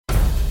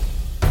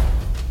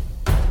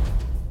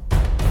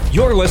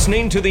You're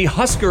listening to the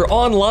Husker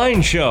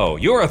Online Show,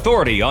 your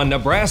authority on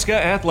Nebraska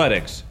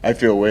athletics. I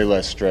feel way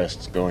less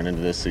stressed going into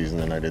this season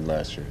than I did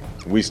last year.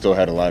 We still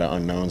had a lot of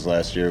unknowns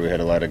last year. We had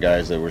a lot of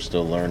guys that were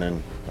still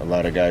learning, a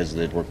lot of guys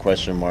that were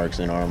question marks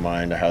in our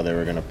mind of how they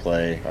were going to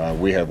play.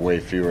 We have way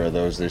fewer of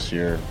those this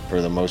year.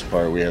 For the most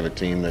part, we have a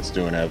team that's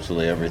doing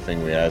absolutely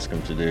everything we ask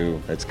them to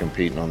do, that's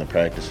competing on the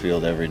practice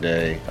field every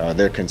day.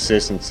 Their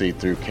consistency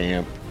through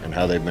camp and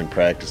how they've been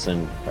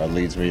practicing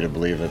leads me to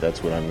believe that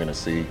that's what I'm going to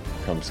see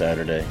come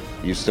Saturday.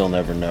 You still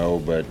never know,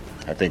 but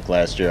I think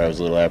last year I was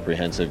a little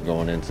apprehensive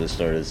going into the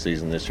start of the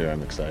season. This year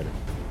I'm excited.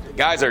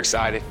 Guys are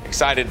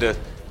excited to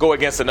go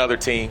against another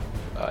team,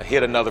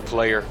 hit another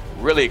player,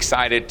 really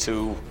excited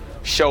to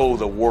show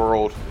the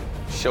world,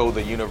 show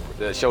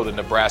the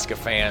Nebraska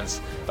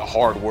fans the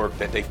hard work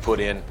that they've put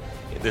in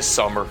this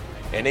summer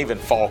and even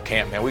fall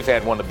camp. Man, we've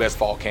had one of the best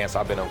fall camps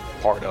I've been a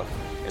part of,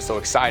 and so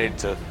excited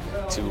to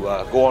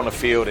go on the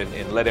field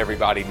and let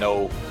everybody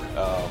know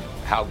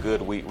how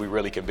good we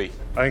really can be.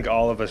 I think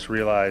all of us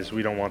realize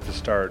we don't want the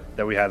start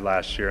that we had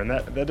last year, and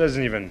that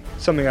doesn't even,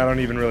 something I don't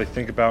even really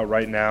think about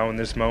right now in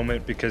this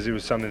moment, because it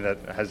was something that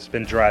has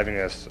been driving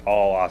us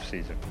all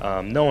offseason.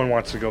 No one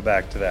wants to go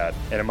back to that,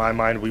 and in my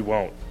mind we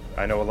won't.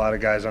 I know a lot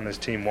of guys on this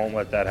team won't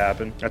let that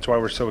happen. That's why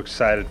we're so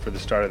excited for the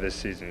start of this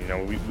season. You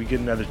know, we get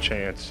another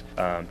chance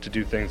to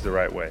do things the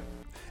right way.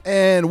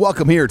 And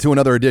welcome here to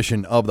another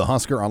edition of the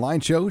Husker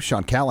Online Show.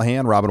 Sean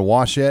Callahan, Robin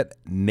Washett,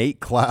 Nate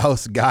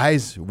Klaus.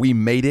 Guys, we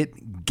made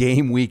it.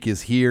 Game week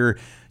is here.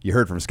 You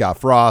heard from Scott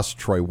Frost,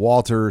 Troy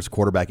Walters,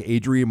 quarterback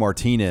Adrian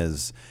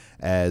Martinez,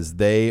 as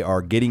they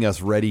are getting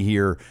us ready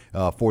here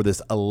for this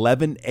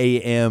 11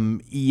 a.m.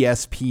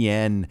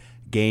 ESPN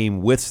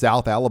game with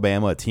South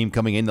Alabama, a team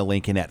coming into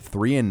Lincoln at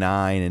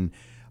 3-9. And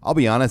I'll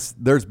be honest,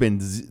 there's been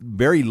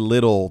very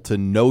little to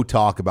no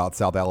talk about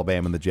South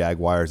Alabama and the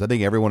Jaguars. I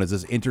think everyone is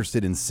just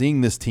interested in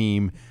seeing this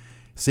team,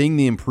 seeing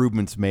the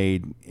improvements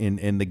made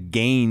in the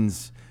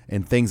gains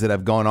and things that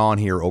have gone on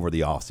here over the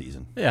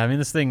offseason. Yeah, I mean,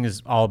 this thing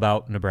is all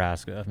about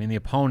Nebraska. I mean, the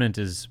opponent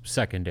is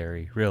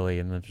secondary, really,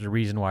 and there's a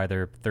reason why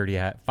they're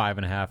 35.5,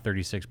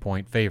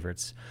 36-point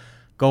favorites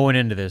going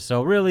into this.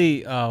 So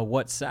really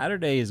what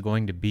Saturday is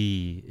going to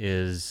be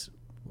is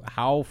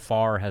how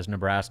far has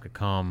Nebraska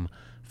come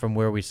from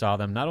where we saw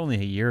them not only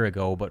a year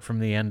ago, but from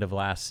the end of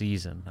last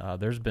season.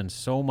 There's been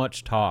so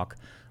much talk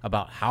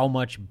about how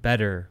much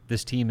better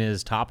this team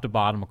is top to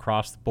bottom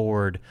across the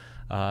board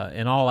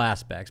in all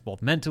aspects,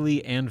 both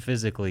mentally and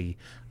physically.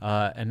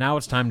 And now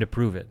it's time to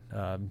prove it.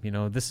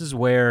 This is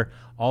where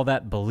all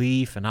that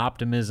belief and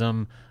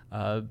optimism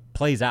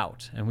plays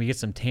out, and we get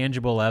some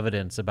tangible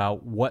evidence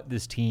about what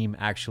this team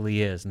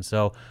actually is. And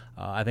so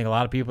I think a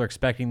lot of people are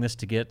expecting this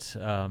to get,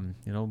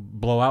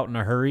 blow out in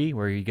a hurry,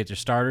 where you get your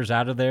starters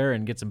out of there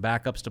and get some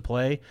backups to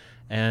play.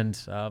 And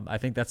I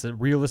think that's a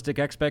realistic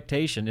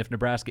expectation if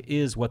Nebraska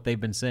is what they've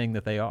been saying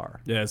that they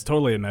are. Yeah, it's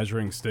totally a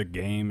measuring stick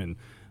game.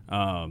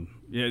 And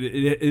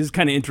it is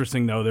kind of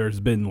interesting, though. There's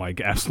been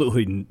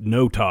absolutely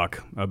no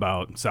talk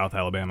about South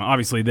Alabama.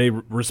 Obviously, they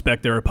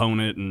respect their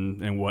opponent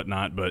and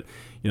whatnot, but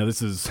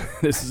this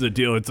is a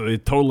deal. It's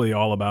totally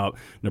all about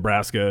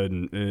Nebraska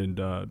and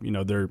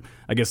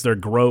their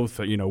growth.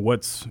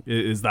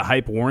 Is the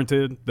hype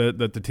warranted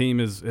that the team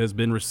has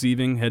been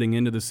receiving heading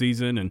into the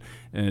season,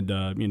 and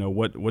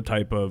what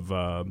type of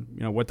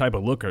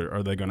look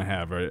are they going to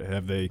have? Or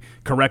have they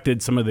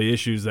corrected some of the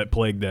issues that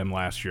plagued them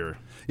last year?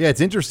 Yeah,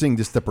 it's interesting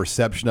just the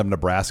perception of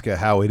Nebraska,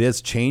 how it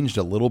has changed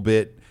a little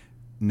bit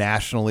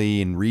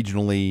nationally and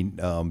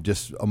regionally,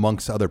 just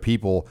amongst other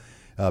people,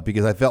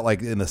 because I felt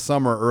like in the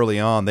summer early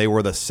on, they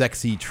were the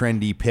sexy,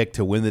 trendy pick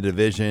to win the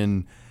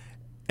division.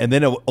 And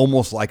then it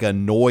almost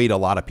annoyed a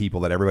lot of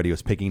people that everybody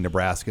was picking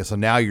Nebraska. So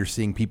now you're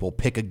seeing people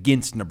pick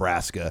against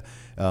Nebraska.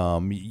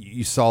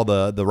 You saw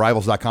the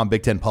Rivals.com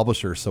Big Ten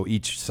publishers, so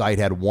each site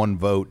had one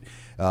vote.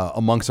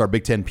 Amongst our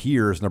Big Ten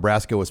peers,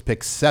 Nebraska was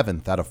picked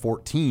 7th out of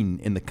 14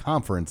 in the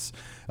conference.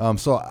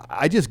 So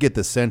I just get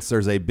the sense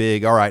there's a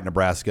big, all right,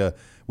 Nebraska,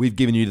 we've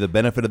given you the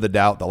benefit of the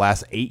doubt the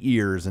last 8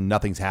 years and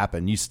nothing's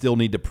happened. You still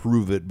need to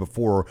prove it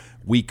before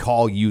we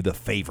call you the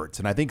favorites.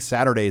 And I think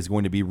Saturday is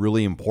going to be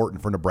really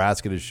important for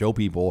Nebraska to show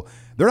people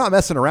they're not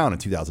messing around in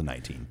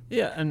 2019.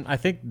 Yeah, and I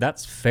think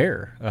that's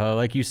fair.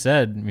 Like you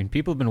said, I mean,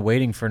 people have been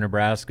waiting for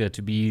Nebraska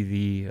to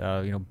be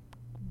the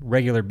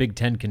regular Big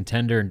Ten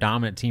contender and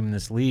dominant team in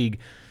this league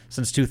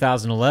since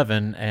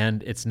 2011,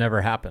 and it's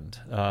never happened.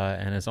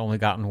 And it's only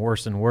gotten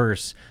worse and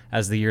worse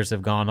as the years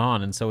have gone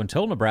on. And so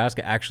until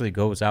Nebraska actually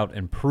goes out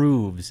and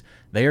proves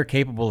they are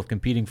capable of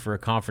competing for a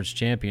conference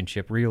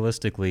championship,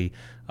 realistically,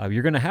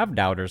 you're going to have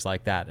doubters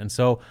like that. And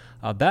so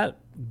that,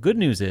 good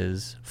news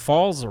is,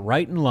 falls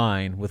right in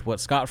line with what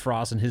Scott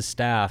Frost and his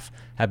staff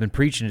have been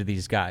preaching to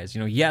these guys.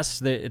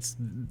 Yes, it's,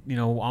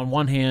 on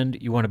one hand,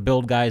 you want to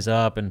build guys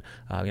up and,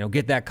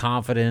 get that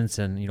confidence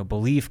and,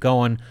 belief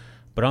going.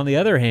 But on the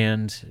other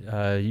hand,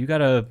 you got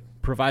to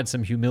provide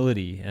some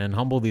humility and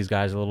humble these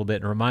guys a little bit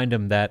and remind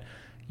them that,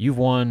 you've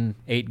won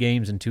 8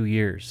 games in 2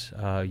 years.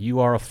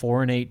 You are a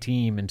 4-8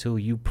 team until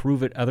you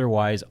prove it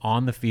otherwise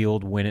on the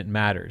field when it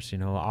matters.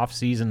 Off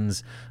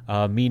seasons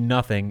mean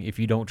nothing if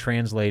you don't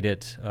translate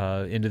it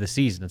into the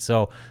season. And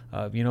so,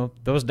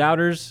 those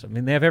doubters,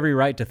 they have every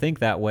right to think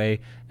that way.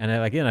 And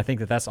again, I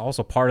think that's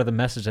also part of the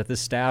message that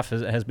this staff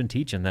has been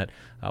teaching, that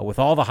with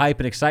all the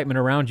hype and excitement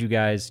around you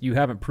guys, you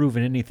haven't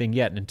proven anything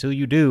yet. And until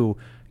you do,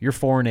 you're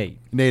 4-8.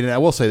 Nate, and I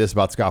will say this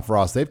about Scott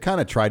Frost. They've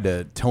kind of tried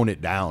to tone it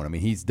down.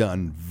 He's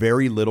done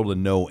very little to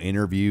no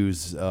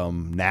interviews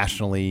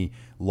nationally,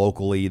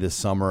 locally this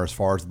summer as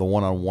far as the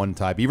one-on-one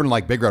type. Even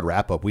like Big Red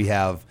Wrap-Up, we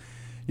have,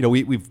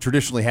 we've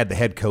traditionally had the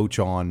head coach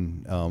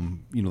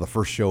on, the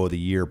first show of the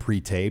year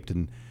pre-taped,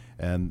 and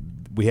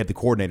we had the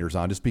coordinators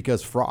on just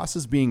because Frost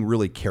is being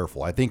really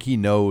careful. I think he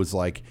knows,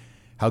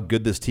 how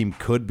good this team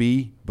could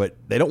be, but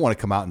they don't want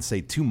to come out and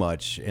say too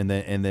much and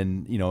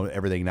then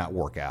everything not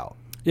work out.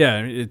 Yeah,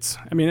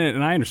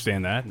 and I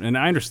understand that. And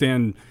I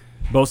understand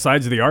both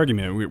sides of the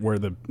argument where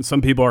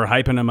some people are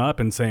hyping them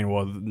up and saying,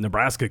 well,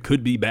 Nebraska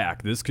could be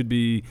back. This could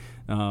be,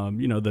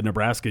 the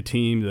Nebraska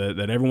team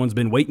that everyone's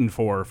been waiting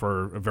for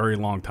a very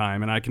long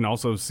time. And I can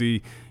also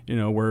see,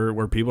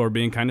 where people are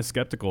being kind of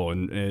skeptical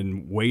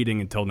and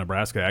waiting until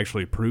Nebraska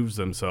actually proves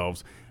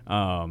themselves.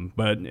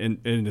 But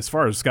as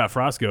far as Scott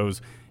Frost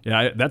goes,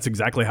 that's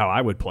exactly how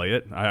I would play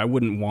it. I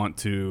wouldn't want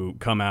to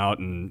come out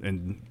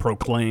and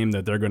proclaim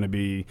that they're going to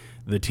be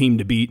the team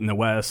to beat in the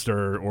West,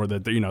 or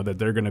that that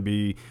they're going to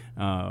be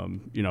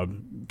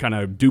kind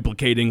of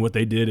duplicating what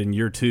they did in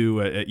year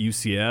 2 at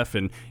UCF.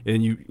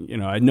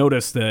 And I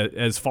noticed that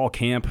as fall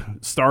camp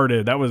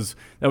started, that was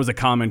a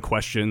common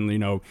question.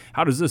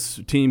 How does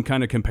this team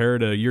kind of compare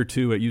to year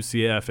 2 at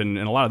UCF? And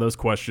a lot of those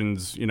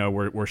questions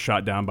were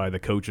shot down by the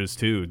coaches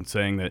too, and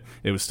saying that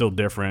it was still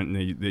different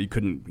and they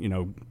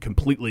couldn't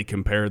completely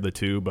compare the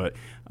two. But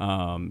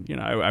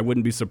I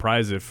wouldn't be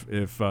surprised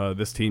if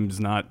this team's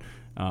not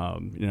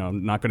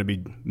not going to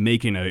be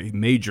making a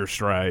major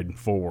stride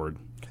forward.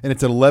 And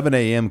it's an 11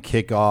 a.m.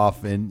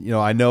 kickoff, and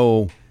I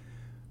know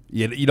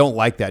you don't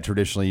like that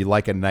traditionally. You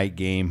like a night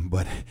game,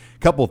 but a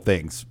couple of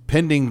things: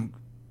 pending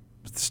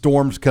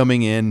storms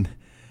coming in.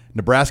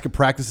 Nebraska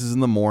practices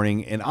in the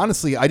morning, and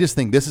honestly, I just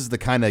think this is the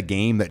kind of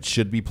game that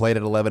should be played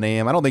at 11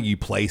 a.m. I don't think you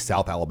play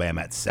South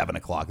Alabama at 7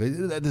 o'clock.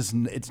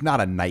 It's not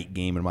a night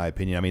game, in my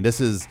opinion. This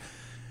is,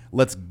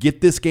 let's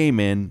get this game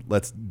in,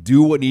 let's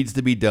do what needs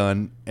to be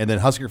done, and then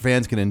Husker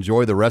fans can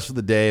enjoy the rest of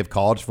the day of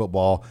college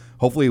football.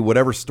 Hopefully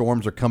whatever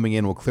storms are coming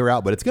in will clear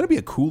out, but it's going to be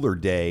a cooler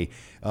day.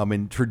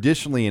 And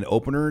traditionally in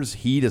openers,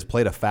 heat has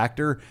played a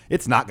factor.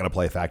 It's not going to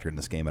play a factor in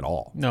this game at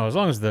all. No, as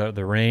long as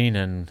the rain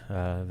and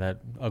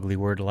that ugly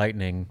word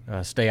lightning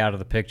stay out of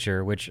the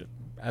picture, which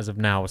as of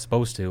now is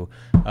supposed to,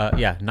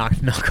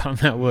 knock on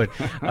that wood.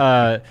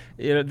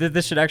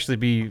 This should actually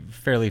be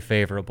fairly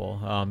favorable.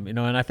 And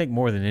I think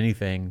more than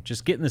anything,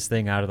 just getting this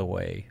thing out of the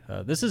way.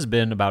 This has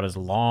been about as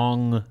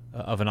long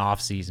of an off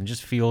season,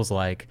 just feels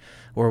like,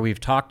 where we've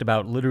talked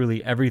about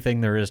literally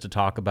everything there is to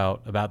talk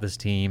about this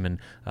team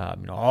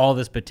and all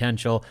this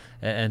potential.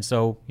 And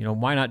so,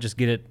 why not just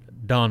get it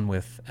done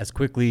with as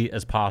quickly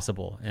as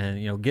possible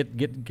and get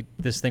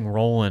this thing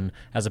rolling,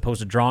 as opposed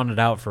to drawing it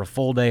out for a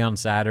full day on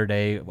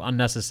Saturday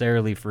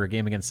unnecessarily for a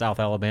game against South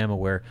Alabama,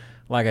 where,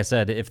 like I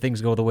said, if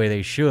things go the way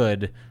they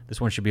should, this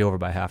one should be over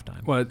by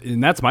halftime. Well,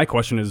 and that's my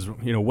question is,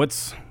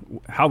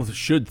 how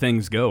should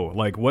things go?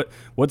 Like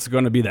what's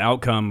going to be the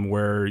outcome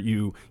where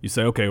you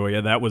say, okay, well,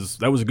 yeah, that was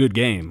a good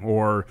game,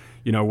 or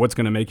what's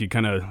going to make you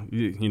kind of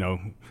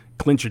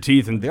clinch your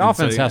teeth and the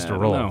offense say, has to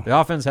roll. The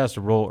offense has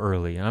to roll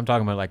early, and I'm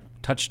talking about like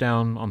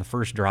touchdown on the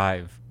first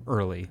drive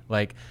early.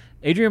 Like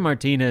Adrian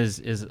Martinez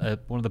is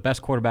one of the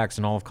best quarterbacks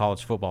in all of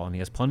college football, and he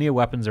has plenty of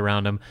weapons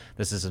around him.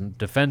 This is a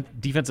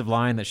defensive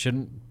line that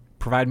shouldn't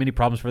provide many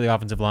problems for the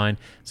offensive line,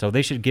 so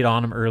they should get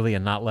on him early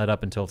and not let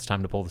up until it's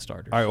time to pull the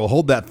starters. All right, well,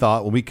 hold that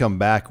thought. When we come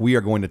back, we are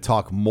going to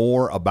talk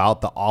more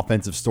about the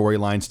offensive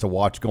storylines to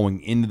watch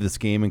going into this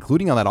game,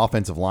 including on that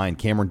offensive line.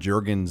 Cameron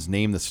Jurgens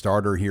named the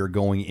starter here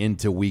going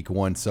into week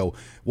 1, so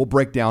we'll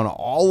break down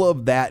all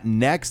of that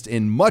next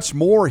and much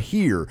more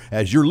here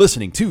as you're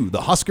listening to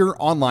the Husker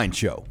Online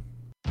Show.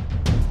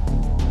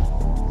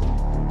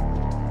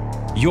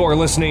 You're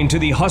listening to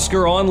the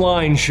Husker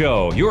Online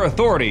Show, your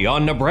authority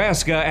on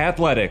Nebraska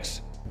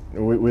athletics.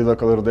 We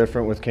look a little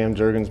different with Cam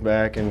Jurgens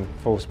back and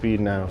full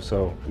speed now,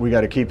 so we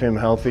got to keep him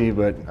healthy,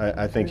 but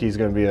I think he's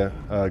going to be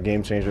a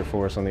game changer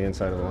for us on the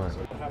inside of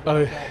the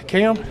line.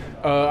 Cam,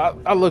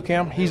 I look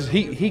Cam,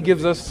 he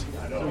gives us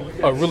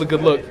a really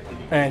good look,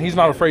 and he's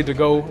not afraid to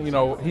go,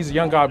 he's a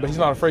young guy, but he's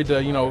not afraid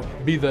to,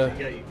 be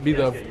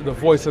the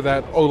voice of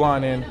that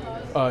O-line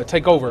and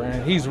take over,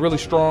 and he's really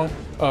strong.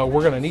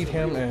 We're going to need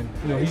him, and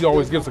he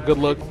always gives a good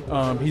look.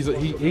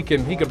 He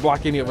can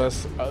block any of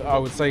us, I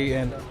would say,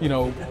 and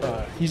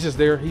he's just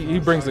there. He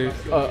brings a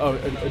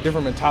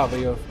different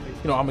mentality of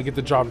I'm gonna get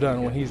the job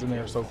done when he's in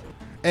there. So.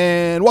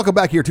 And welcome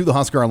back here to the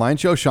Husker Online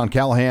Show. Sean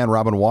Callahan,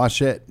 Robin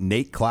Washett,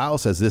 Nate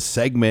Klaus as this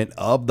segment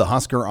of the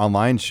Husker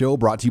Online Show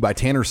brought to you by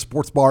Tanner's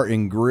Sports Bar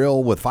and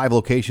Grill with 5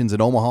 locations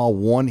in Omaha,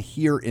 1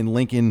 here in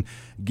Lincoln.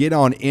 get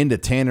on into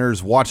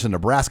Tanner's, watch the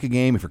Nebraska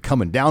game. If you're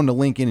coming down to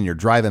Lincoln and you're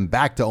driving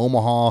back to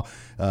Omaha,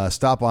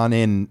 stop on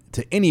in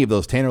to any of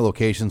those Tanner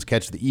locations,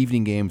 catch the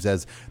evening games,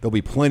 as there'll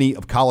be plenty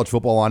of college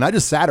football on, not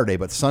just Saturday,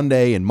 but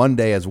Sunday and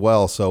Monday as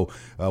well. So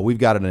we've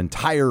got an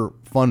entire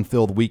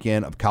fun-filled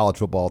weekend of college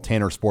football.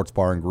 Tanner Sports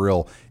Bar and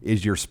Grill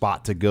is your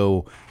spot to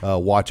go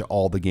watch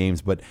all the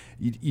games. But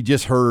you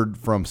just heard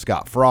from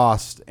Scott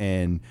Frost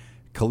and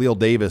Khalil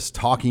Davis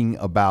talking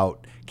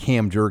about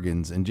Cam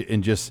Jurgens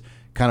and just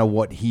kind of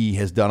what he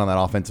has done on that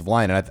offensive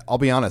line. And I'll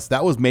be honest,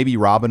 that was maybe,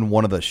 Robin,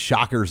 one of the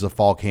shockers of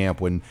fall camp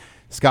when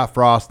Scott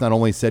Frost not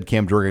only said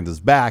Cam Jurgens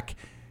is back,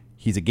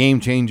 he's a game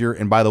changer.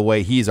 And by the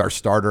way, he's our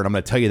starter. And I'm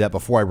going to tell you that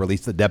before I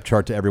release the depth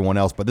chart to everyone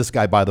else. But this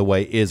guy, by the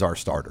way, is our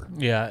starter.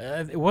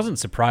 Yeah, it wasn't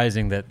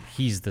surprising that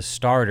he's the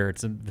starter.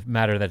 It's a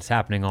matter that it's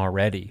happening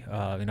already.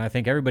 And I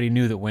think everybody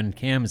knew that when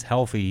Cam is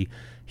healthy,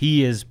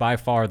 he is by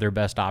far their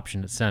best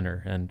option at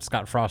center. And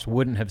Scott Frost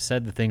wouldn't have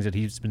said the things that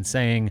he's been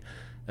saying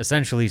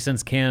essentially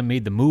since Cam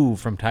made the move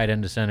from tight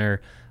end to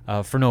center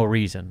for no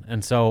reason.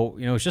 And so,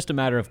 it's just a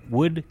matter of,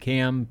 would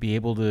Cam be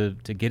able to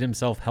get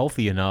himself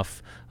healthy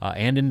enough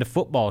and into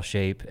football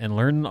shape and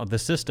learn the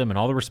system and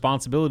all the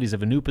responsibilities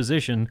of a new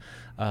position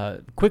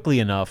quickly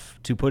enough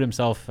to put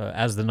himself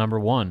as the number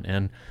one?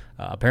 And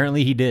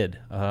apparently he did.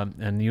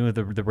 And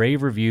the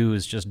rave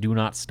reviews just do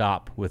not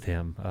stop with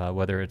him,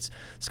 whether it's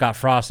Scott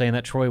Frost saying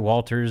that Troy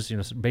Walters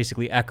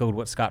basically echoed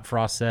what Scott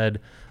Frost said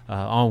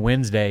on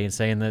Wednesday, and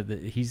saying that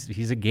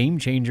he's a game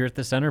changer at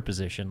the center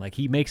position. Like,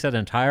 he makes that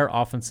entire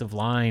offensive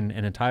line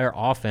and entire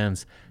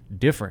offense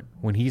different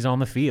when he's on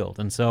the field.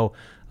 And so,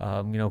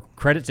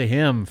 credit to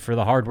him for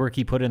the hard work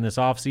he put in this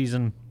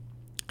offseason.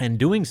 And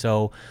doing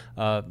so,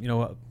 a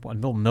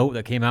little note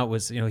that came out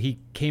was, he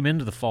came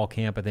into the fall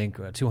camp, I think,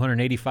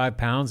 285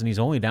 pounds, and he's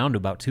only down to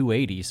about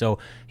 280. So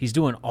he's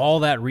doing all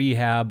that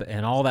rehab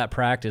and all that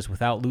practice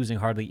without losing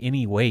hardly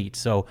any weight.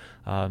 So,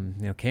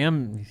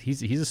 Cam,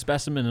 he's a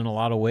specimen in a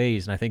lot of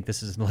ways, and I think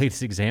this is the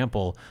latest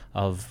example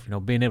of,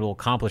 being able to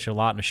accomplish a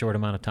lot in a short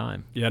amount of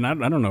time. Yeah, and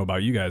I don't know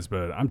about you guys,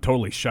 but I'm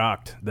totally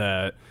shocked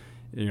that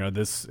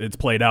it's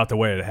played out the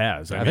way it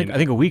has. I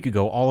think a week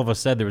ago, all of us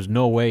said there was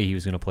no way he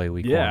was going to play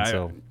week one.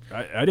 So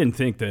I didn't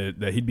think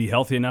that he'd be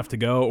healthy enough to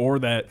go, or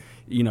that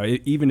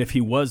even if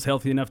he was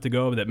healthy enough to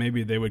go, that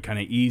maybe they would kind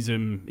of ease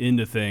him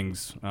into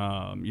things,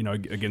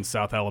 against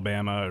South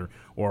Alabama,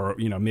 or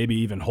maybe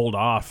even hold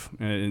off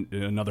in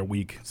another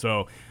week.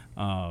 So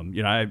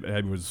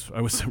I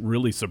was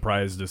really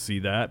surprised to see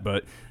that,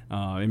 but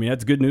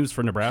that's good news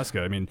for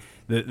Nebraska. I mean,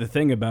 the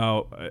thing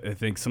about, I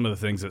think, some of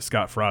the things that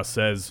Scott Frost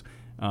says,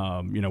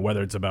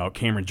 whether it's about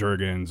Cameron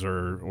Jurgens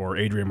or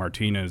Adrian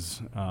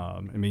Martinez,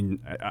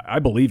 I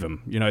believe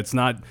him. It's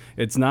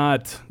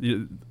not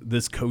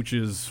this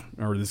coach's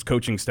or this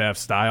coaching staff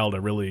style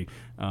to really,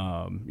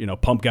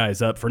 pump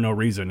guys up for no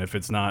reason if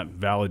it's not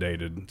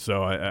validated.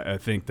 So I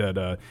think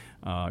that,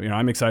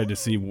 I'm excited to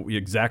see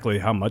exactly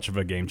how much of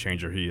a game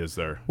changer he is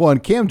there. Well,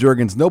 and Cam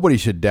Jurgens, nobody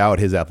should doubt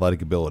his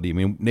athletic ability. I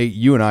mean, Nate,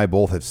 you and I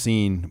both have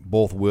seen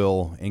both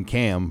Will and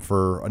Cam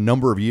for a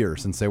number of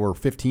years, since they were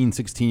 15,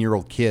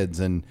 16-year-old kids,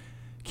 and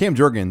Cam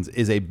Jurgens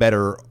is a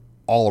better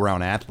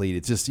all-around athlete.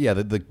 It's just,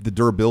 the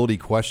durability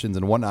questions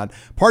and whatnot.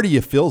 Part of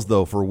you feels,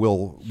 though, for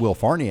Will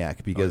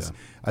Farniak, because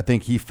I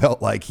think he felt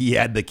like he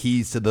had the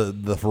keys to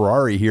the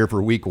Ferrari here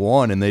for week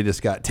one, and they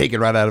just got taken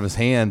right out of his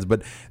hands.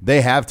 But they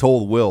have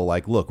told Will,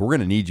 like, look, we're going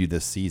to need you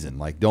this season.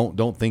 Like,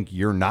 don't think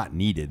you're not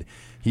needed.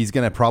 He's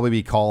going to probably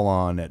be called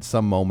on at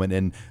some moment,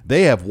 and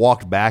they have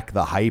walked back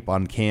the hype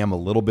on Cam a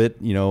little bit.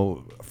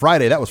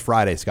 That was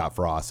Friday, Scott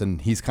Frost,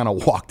 and he's kind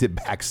of walked it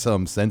back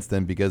some since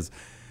then, because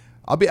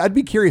I'd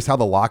be curious how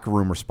the locker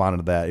room responded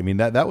to that. I mean,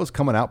 that was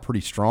coming out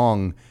pretty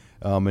strong.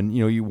 And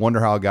you wonder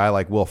how a guy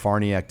like Will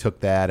Farniak took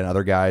that, and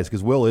other guys,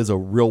 because Will is a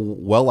real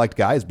well-liked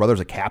guy. His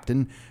brother's a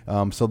captain.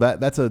 So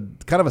that's a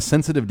kind of a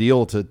sensitive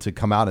deal to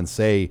come out and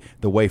say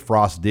the way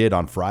Frost did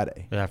on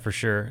Friday. Yeah, for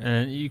sure.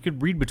 And you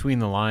could read between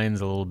the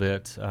lines a little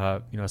bit.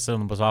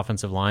 Some of those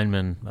offensive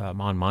linemen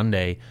on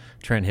Monday,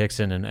 Trent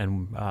Hickson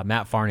and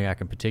Matt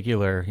Farniak in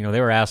particular,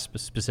 they were asked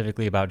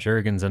specifically about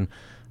Jurgens, and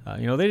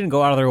they didn't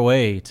go out of their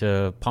way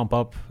to pump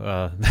up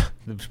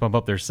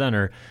their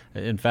center.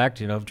 In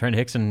fact, Trent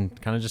Hickson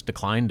kind of just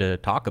declined to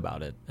talk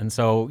about it. And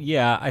so,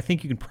 I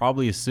think you can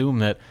probably assume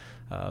that,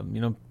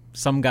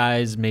 some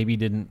guys maybe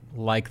didn't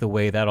like the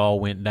way that all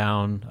went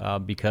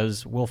down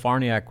because Will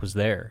Farniak was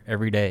there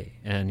every day,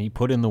 and he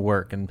put in the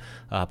work and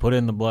put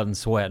in the blood and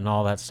sweat and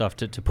all that stuff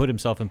to put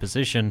himself in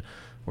position.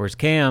 Whereas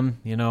Cam,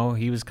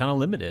 he was kind of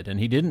limited, and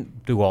he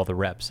didn't do all the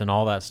reps and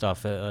all that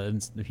stuff.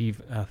 He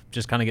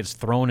just kind of gets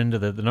thrown into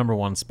the number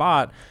one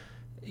spot.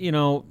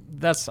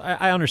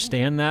 I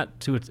understand that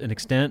to an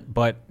extent,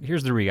 but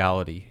here's the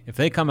reality. If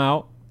they come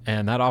out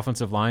and that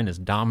offensive line is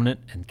dominant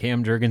and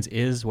Cam Jurgens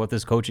is what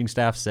this coaching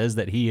staff says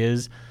that he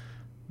is,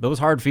 those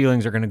hard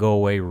feelings are going to go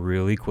away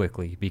really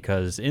quickly,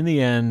 because in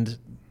the end,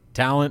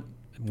 talent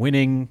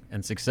winning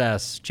and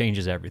success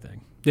changes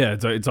everything. Yeah,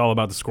 it's all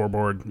about the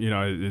scoreboard,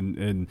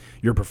 and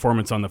your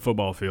performance on the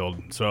football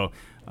field. So,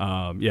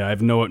 I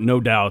have no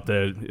doubt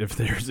that if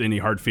there's any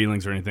hard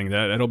feelings or anything,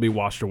 that'll be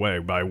washed away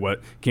by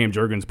what Cam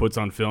Jurgens puts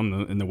on film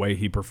and the way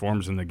he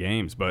performs in the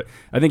games. But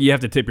I think you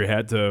have to tip your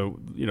hat to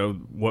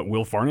what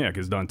Will Farniok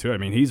has done too. I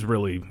mean, he's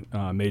really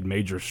made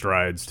major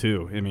strides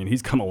too. I mean,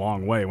 he's come a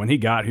long way. When he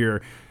got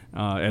here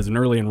as an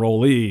early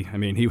enrollee, I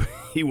mean,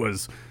 he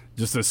was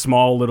just a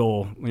small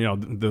little,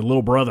 the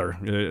little brother.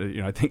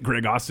 I think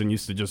Greg Austin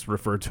used to just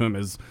refer to him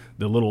as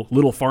the little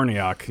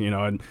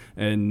Farniok,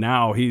 and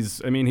now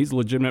he's a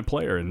legitimate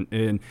player.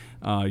 And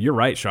you're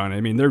right, Sean.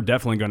 I mean, they're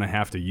definitely going to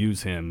have to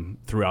use him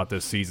throughout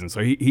this season.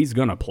 So he's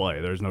going to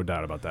play. There's no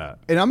doubt about that.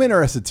 And I'm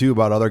interested, too,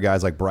 about other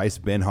guys like Bryce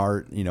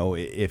Benhart,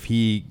 if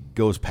he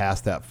goes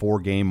past that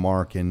 4-game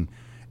mark. And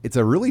it's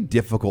a really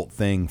difficult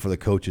thing for the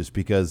coaches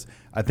because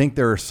I think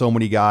there are so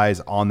many guys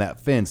on that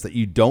fence that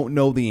you don't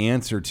know the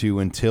answer to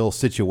until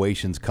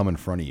situations come in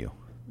front of you.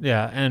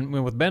 Yeah, and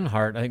with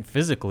Benhart, I think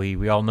physically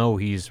we all know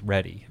he's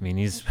ready. I mean,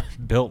 he's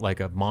built like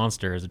a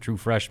monster as a true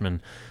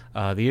freshman.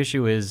 The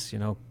issue is,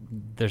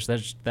 there's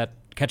that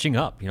catching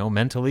up,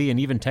 mentally and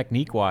even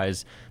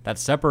technique-wise, that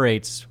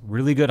separates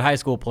really good high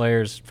school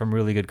players from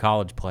really good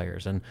college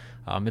players. And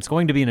it's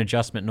going to be an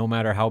adjustment no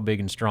matter how big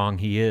and strong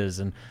he is,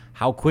 and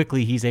how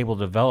quickly he's able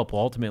to develop will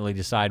ultimately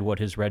decide what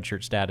his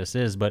redshirt status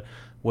is. But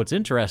what's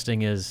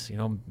interesting is,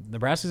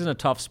 Nebraska's in a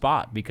tough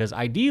spot because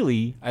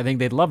ideally I think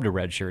they'd love to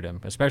redshirt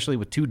him, especially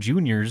with 2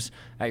 juniors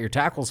at your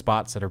tackle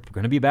spots that are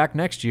going to be back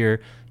next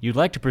year. You'd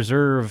like to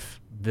preserve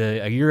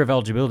a year of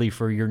eligibility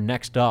for your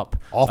next up.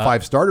 All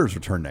 5 starters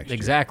return next year.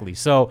 Exactly.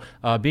 So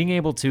being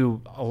able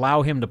to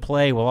allow him to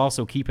play while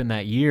also keeping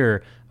that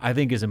year, I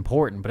think, is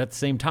important. But at the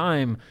same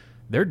time,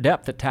 their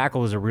depth at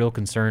tackle is a real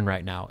concern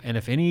right now. And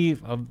if any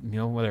of,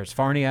 whether it's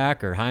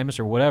Farniok or Hymas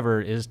or whatever,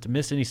 is to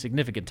miss any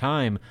significant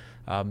time,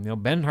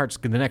 Benhart's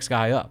the next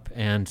guy up,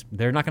 and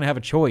they're not going to have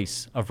a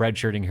choice of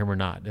redshirting him or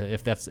not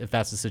if that's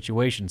the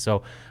situation.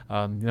 So,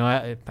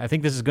 I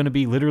think this is going to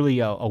be literally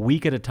a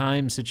week at a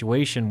time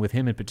situation with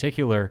him in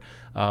particular,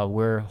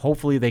 where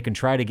hopefully they can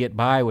try to get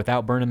by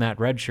without burning that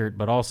red shirt,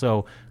 but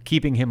also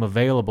keeping him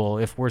available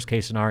if worst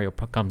case scenario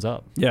comes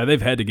up. Yeah,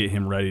 they've had to get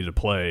him ready to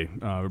play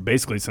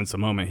basically since the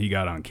moment he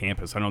got on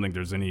campus. I don't think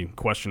there's any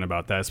question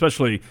about that,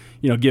 especially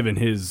given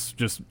his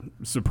just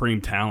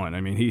supreme talent.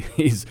 I mean,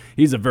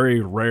 he's a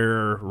very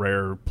rare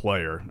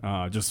player,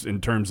 just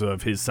in terms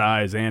of his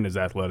size and his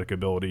athletic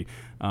ability.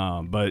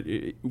 But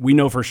we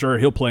know for sure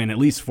he'll play in at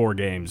least 4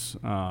 games.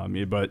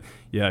 But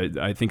yeah,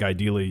 I think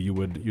ideally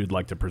you'd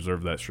like to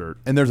preserve that shirt.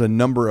 And there's a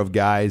number of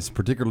guys,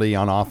 particularly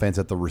on offense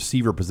at the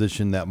receiver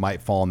position, that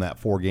might fall in that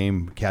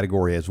 4-game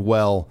category as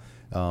well.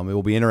 It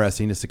will be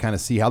interesting just to kind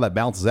of see how that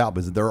balances out,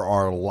 because there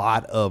are a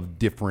lot of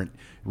different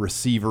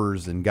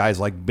receivers and guys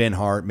like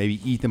Benhart,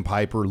 maybe Ethan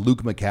Piper,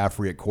 Luke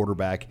McCaffrey at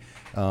quarterback,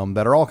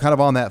 that are all kind of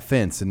on that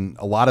fence, and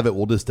a lot of it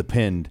will just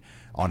depend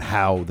on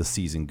how the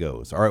season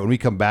goes. All right, when we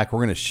come back, we're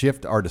going to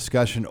shift our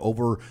discussion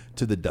over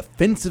to the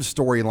defensive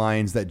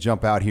storylines that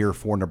jump out here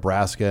for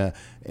Nebraska,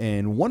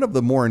 and one of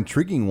the more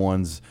intriguing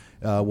ones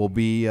will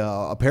be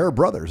a pair of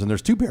brothers, and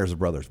there's 2 pairs of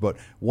brothers, but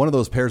one of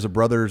those pairs of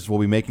brothers will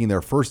be making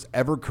their first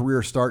ever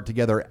career start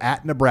together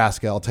at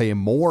Nebraska. I'll tell you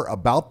more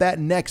about that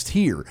next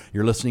here.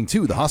 You're listening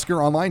to the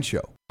Husker Online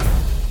Show.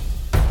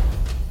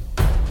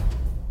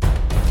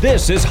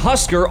 This is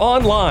Husker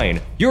Online,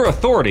 your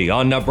authority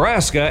on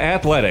Nebraska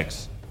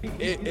athletics.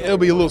 It'll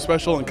be a little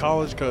special in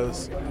college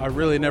because I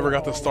really never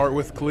got to start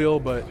with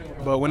Khalil, but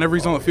whenever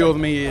he's on the field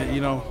with me,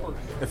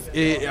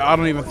 I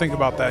don't even think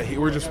about that.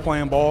 We're just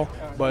playing ball,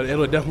 but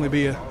it'll definitely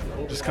be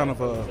just kind of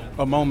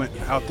a moment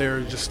out there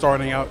just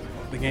starting out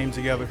the game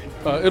together.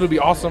 It'll be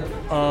awesome.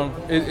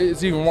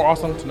 It's even more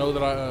awesome to know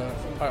that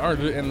I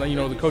earned it, and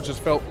the coaches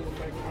felt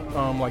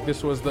like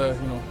this was the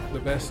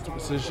best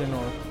decision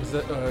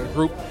or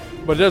group,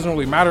 but it doesn't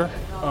really matter.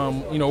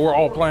 We're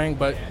all playing,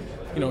 but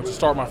to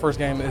start my first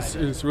game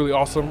is really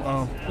awesome.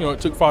 It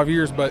took 5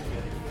 years, but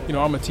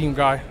I'm a team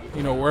guy.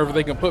 Wherever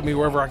they can put me,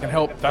 wherever I can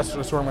help, that's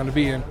where I'm going to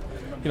be. And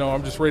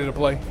I'm just ready to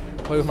play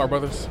with my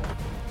brothers.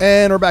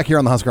 And we're back here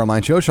on the Husker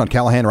Online Show. Sean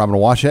Callahan, Robin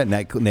Washut,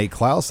 Nate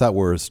Klaus. That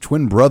was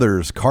twin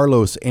brothers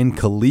Carlos and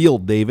Khalil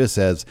Davis,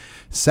 as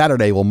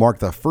Saturday will mark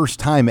the first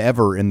time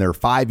ever in their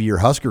 5-year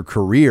Husker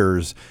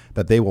careers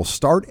that they will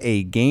start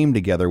a game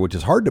together, which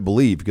is hard to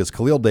believe because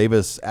Khalil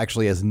Davis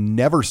actually has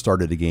never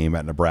started a game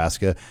at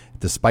Nebraska,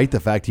 despite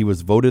the fact he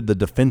was voted the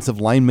Defensive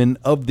Lineman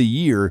of the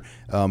Year.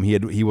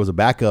 He was a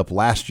backup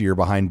last year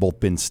behind both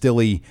Ben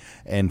Stille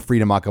and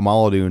Freedom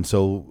Akamalladu, and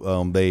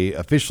so they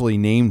officially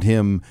named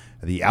him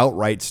the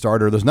outright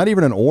starter. There's not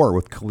even an or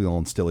with Khalil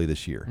and Stille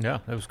this year. Yeah,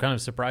 that was kind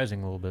of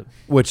surprising a little bit.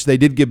 Which they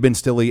did give Ben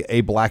Stille a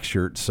black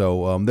shirt,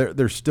 so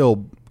they're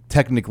still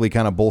technically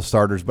kind of both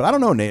starters. But I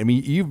don't know, Nate. I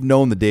mean, you've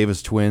known the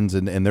Davis twins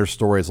and their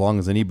story as long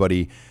as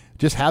anybody.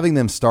 Just having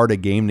them start a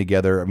game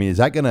together, I mean, is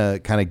that going to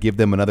kind of give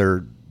them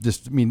another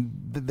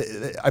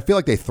I feel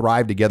like they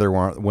thrive together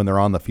when they're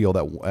on the field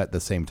at the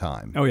same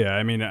time. Oh, yeah.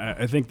 I mean,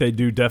 I think they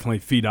do definitely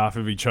feed off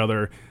of each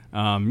other.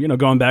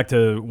 Going back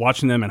to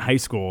watching them in high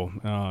school,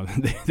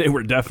 they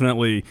were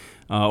definitely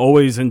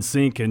always in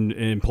sync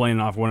and playing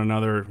off one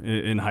another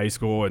in high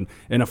school,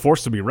 and a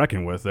force to be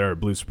reckoned with there at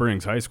Blue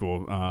Springs High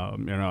School,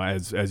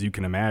 as you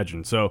can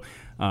imagine. So,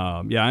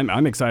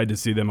 I'm excited to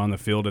see them on the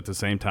field at the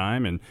same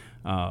time. And,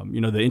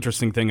 the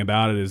interesting thing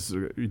about it is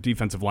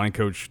defensive line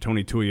coach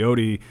Tony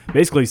Tuioti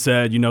basically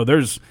said,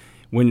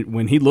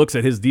 when he looks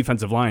at his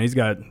defensive line, he's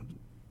got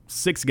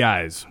 6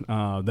 guys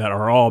that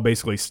are all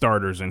basically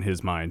starters in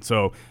his mind.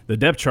 So the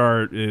depth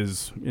chart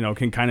is,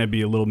 can kind of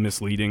be a little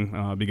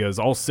misleading because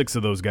all 6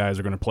 of those guys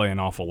are going to play an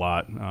awful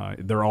lot.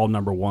 They're all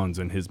number ones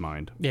in his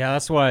mind. Yeah,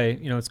 that's why,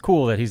 it's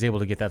cool that he's able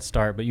to get that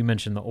start. But you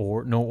mentioned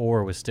no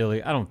Orr with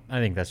Stille. I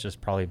think that's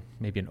just probably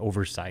maybe an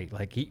oversight.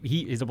 Like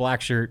he's a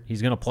black shirt.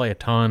 He's going to play a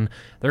ton.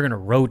 They're going to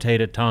rotate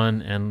a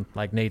ton. And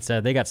like Nate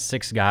said, they got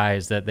 6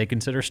 guys that they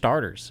consider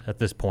starters at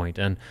this point.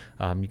 And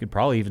you could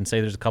probably even say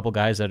there's a couple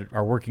guys that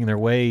are working their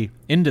way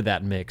into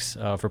that mix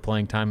for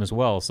playing time as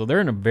well. So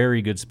they're in a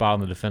very good spot on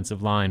the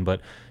defensive line,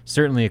 but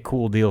certainly a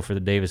cool deal for the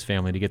Davis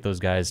family to get those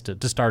guys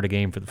to start a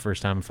game for the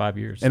first time in 5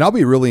 years. And I'll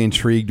be really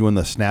intrigued when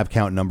the snap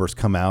count numbers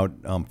come out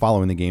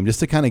following the game,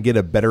 just to kind of get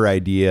a better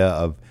idea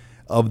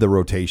of the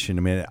rotation.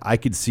 I mean, I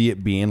could see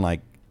it being like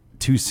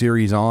 2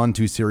 series on,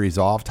 2 series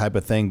off type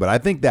of thing, but I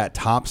think that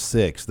top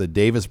 6, the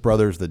Davis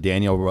brothers, the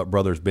Daniel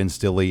brothers, Ben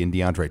Stille, and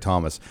DeAndre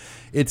Thomas,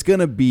 it's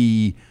going to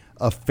be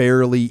a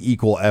fairly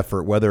equal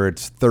effort, whether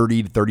it's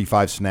 30 to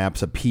 35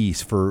 snaps a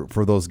piece for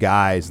those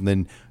guys. And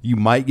then you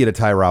might get a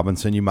Ty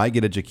Robinson, you might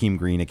get a Jakeem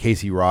Green, a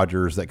Casey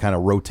Rogers that kind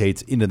of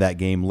rotates into that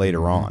game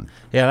later on.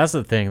 Yeah, that's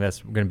the thing that's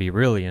going to be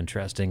really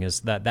interesting is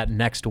that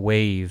next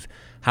wave.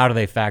 How do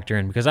they factor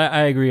in? Because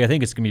I agree. I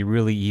think it's going to be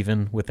really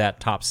even with that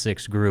top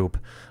 6 group,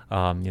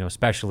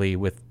 especially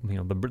with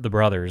the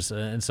brothers.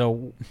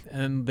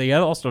 And they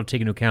also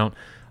take into account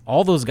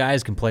all those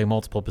guys can play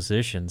multiple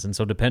positions. And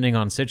so depending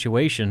on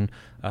situation,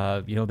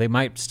 they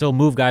might still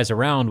move guys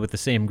around with the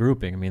same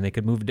grouping. I mean, they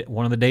could move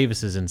one of the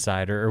Davises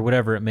inside or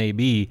whatever it may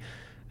be.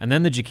 And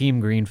then the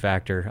Jakeem Green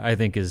factor, I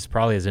think, is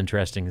probably as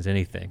interesting as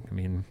anything. I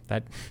mean,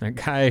 that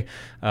guy,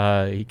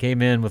 he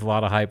came in with a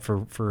lot of hype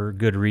for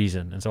good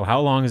reason. And so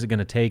how long is it going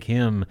to take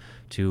him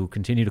to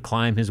continue to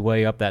climb his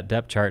way up that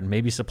depth chart and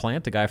maybe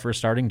supplant a guy for a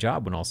starting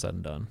job when all's said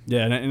and done?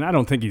 Yeah, and I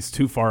don't think he's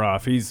too far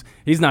off. He's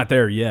not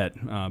there yet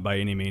by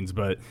any means,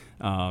 but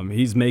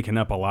he's making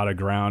up a lot of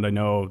ground. I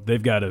know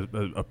they've got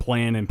a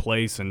plan in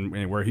place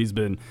and where he's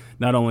been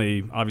not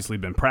only obviously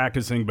been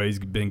practicing, but he's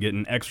been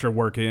getting extra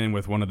work in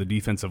with one of the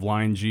defensive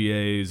line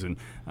GAs and,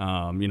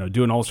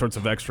 doing all sorts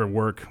of extra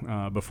work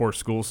before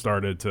school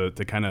started to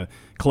kind of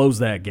close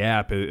that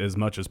gap as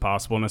much as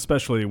possible, and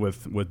especially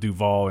with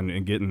Duval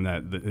and getting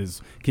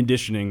his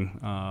conditioning,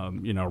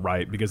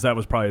 right, because that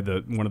was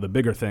probably one of the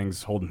bigger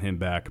things holding him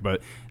back.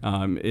 But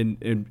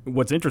and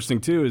what's interesting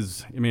too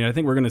is, I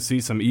think we're going to see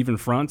some even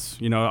fronts.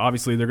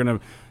 Obviously they're going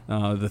to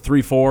the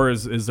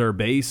 3-4 is their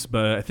base,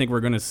 but I think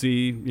we're going to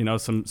see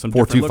some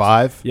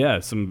 4-2-5. Yeah,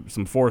 some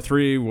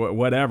 4-3,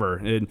 whatever,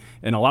 and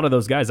a lot of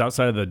those guys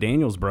outside of the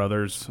Daniels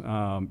brothers.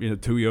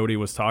 Tuioti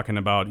was talking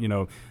about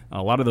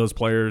a lot of those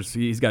players.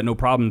 He's got no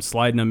problem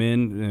sliding them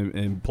in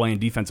and playing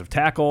defensive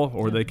tackle,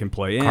 or they can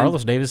play in.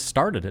 Carlos Davis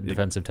started at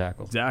defensive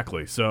tackle.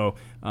 Exactly. So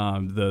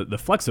the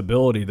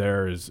flexibility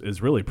there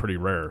is really pretty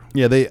rare.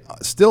 Yeah, they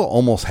still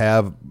almost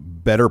have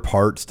better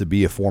parts to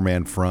be a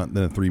 4-man front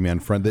than a 3-man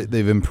front.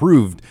 They've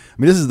improved.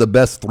 This is the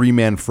best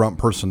 3-man front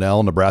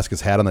personnel Nebraska's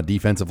had on the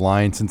defensive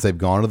line since they've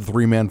gone to the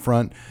 3-man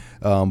front.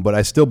 But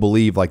I still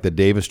believe like the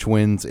Davis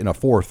twins in a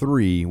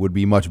 4-3 would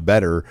be much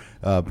better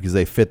because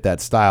they fit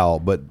that style.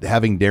 But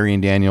having Darian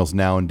Daniels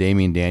now and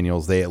Damian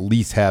Daniels, they at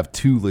least have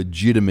 2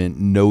 legitimate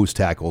nose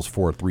tackles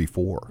for a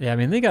 3-4. Yeah,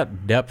 they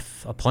got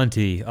depth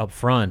aplenty up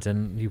front,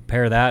 and you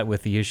pair that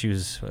with the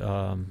issues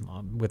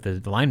with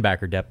the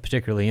linebacker depth,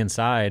 particularly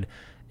inside.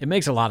 It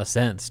makes a lot of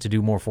sense to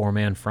do more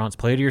 4-man fronts.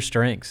 Play to your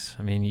strengths.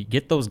 You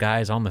get those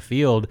guys on the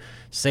field,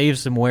 save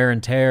some wear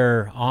and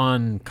tear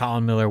on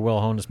Colin Miller, Will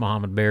Honus,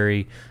 Muhammad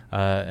Berry,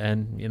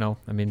 and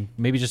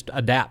maybe just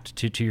adapt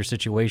to your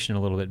situation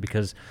a little bit,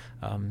 because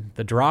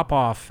the drop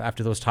off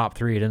after those top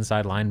 3 at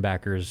inside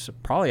linebackers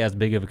probably as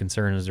big of a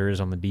concern as there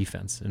is on the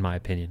defense, in my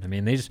opinion.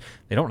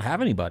 They don't have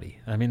anybody.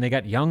 They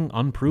got young,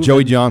 unproven.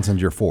 Joey Johnson's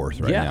your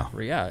 4th now.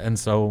 Yeah,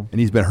 and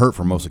he's been hurt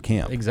for most of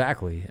camp.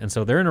 Exactly, and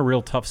so they're in a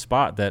real tough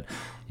spot that.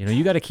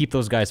 You got to keep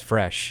those guys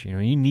fresh.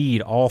 You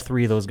need all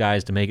 3 of those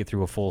guys to make it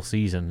through a full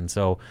season. And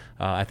so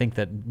I think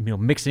that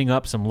mixing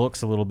up some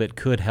looks a little bit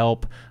could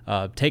help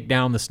take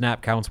down the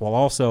snap counts while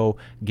also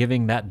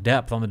giving that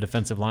depth on the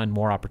defensive line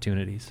more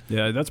opportunities.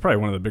 Yeah, that's probably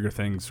one of the bigger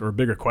things or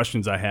bigger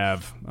questions I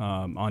have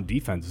on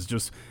defense is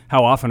just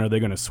how often are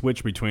they going to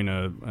switch between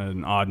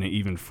an odd and an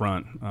even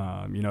front?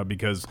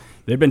 Because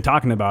they've been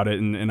talking about it,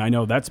 and I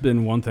know that's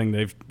been one thing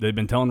they've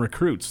been telling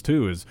recruits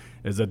too is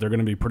that they're going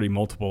to be pretty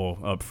multiple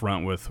up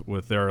front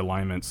with their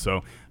alignments.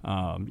 So,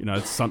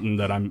 it's something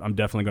that I'm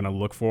definitely going to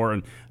look for.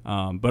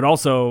 And but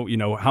also,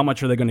 how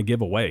much are they going to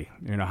give away?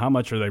 How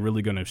much are they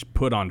really going to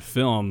put on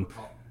film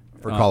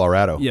For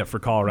Colorado. Yeah, for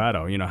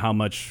Colorado. How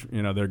much,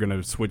 they're going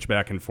to switch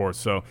back and forth.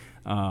 So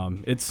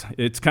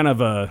it's kind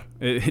of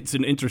it's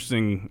an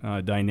interesting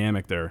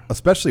dynamic there.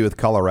 Especially with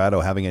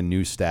Colorado having a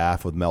new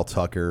staff with Mel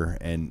Tucker,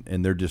 and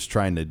they're just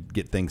trying to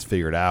get things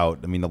figured out.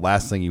 I mean, the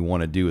last thing you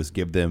want to do is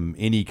give them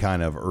any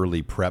kind of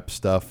early prep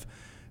stuff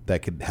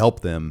that could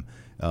help them.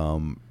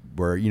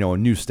 Where a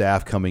new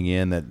staff coming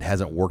in that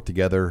hasn't worked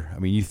together. I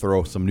mean, you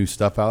throw some new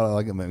stuff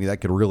out, that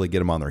could really get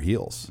them on their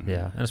heels.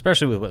 Yeah, and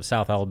especially with what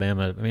South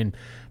Alabama. I mean,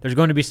 there's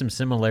going to be some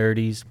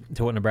similarities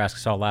to what Nebraska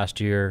saw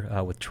last year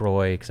with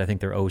Troy, because I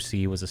think their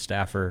OC was a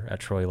staffer at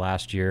Troy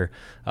last year,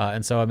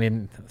 and so I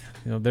mean,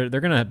 they're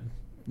going to.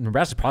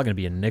 Nebraska's probably going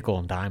to be a nickel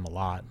and dime a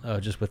lot,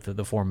 just with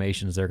the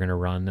formations they're going to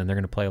run, and they're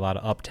going to play a lot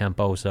of up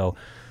tempo. So.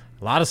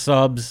 A lot of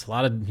subs, a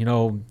lot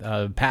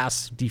of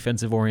pass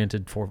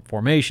defensive-oriented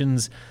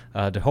formations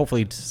to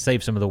hopefully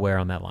save some of the wear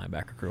on that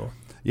linebacker crew.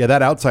 Yeah,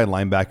 that outside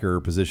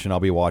linebacker position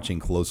I'll be watching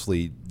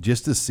closely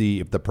just to see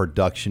if the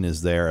production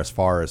is there as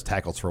far as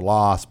tackles for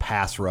loss,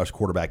 pass rush,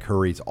 quarterback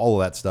hurries,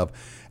 all of that stuff.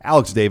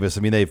 Alex Davis,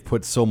 I mean, they've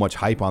put so much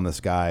hype on this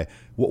guy.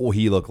 What will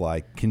he look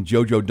like? Can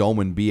JoJo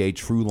Domann be a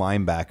true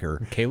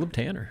linebacker? Caleb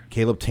Tanner,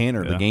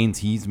 the gains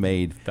he's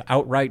made. The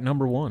outright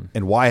number one.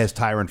 And why has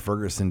Tyron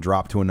Ferguson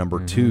dropped to a number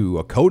two,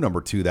 a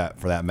co-number two that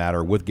for that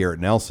matter, with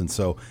Garrett Nelson?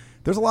 So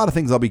there's a lot of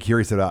things I'll be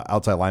curious about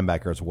outside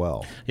linebacker as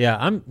well.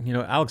 Yeah,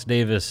 Alex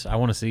Davis, I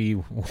want to see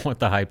what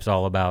the hype's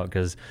all about,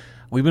 because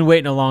we've been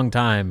waiting a long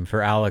time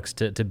for Alex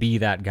to be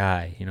that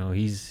guy.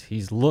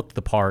 He's looked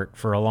the part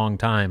for a long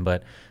time,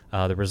 but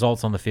the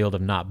results on the field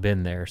have not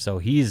been there. So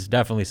he's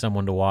definitely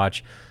someone to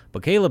watch.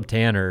 But Caleb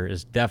Tanner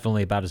is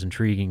definitely about as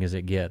intriguing as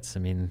it gets.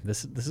 I mean,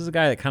 this is a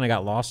guy that kind of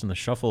got lost in the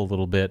shuffle a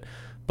little bit.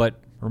 But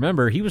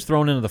remember, he was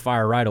thrown into the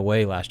fire right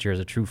away last year as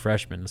a true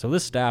freshman. So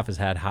this staff has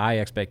had high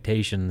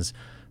expectations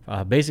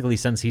basically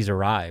since he's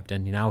arrived.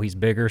 And now he's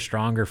bigger,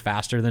 stronger,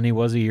 faster than he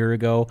was a year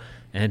ago.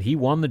 And he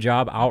won the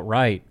job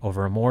outright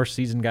over a more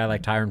seasoned guy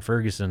like Tyron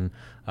Ferguson,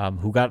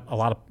 who got a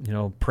lot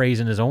of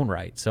praise in his own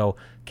right. So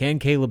can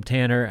Caleb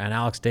Tanner and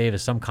Alex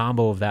Davis, some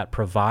combo of that,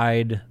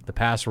 provide the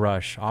pass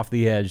rush off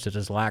the edge that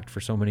has lacked for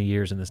so many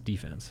years in this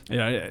defense?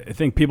 Yeah, I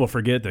think people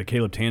forget that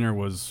Caleb Tanner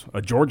was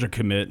a Georgia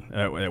commit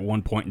at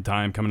one point in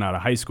time coming out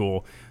of high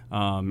school.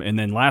 And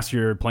then last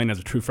year, playing as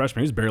a true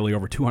freshman, he was barely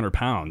over 200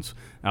 pounds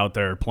out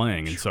there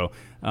playing. And so,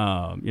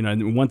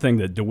 and one thing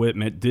that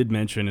DeWitt did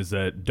mention is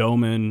that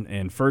Domann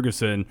and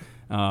Ferguson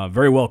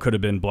very well could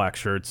have been black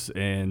shirts,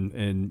 and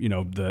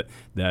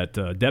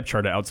that depth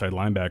chart at outside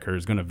linebacker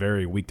is going to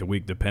vary week to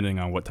week depending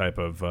on what type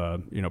of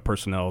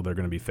personnel they're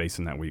going to be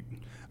facing that week.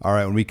 All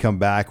right, when we come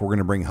back, we're going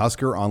to bring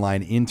Husker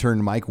Online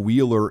intern Mike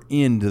Wheeler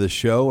into the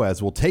show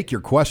as we'll take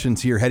your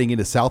questions here heading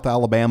into South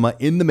Alabama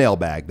in the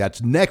mailbag. That's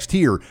next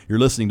here. You're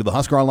listening to the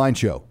Husker Online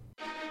Show.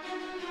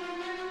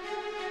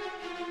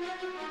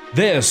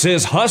 This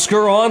is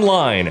Husker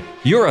Online,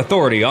 your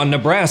authority on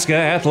Nebraska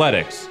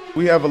athletics.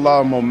 We have a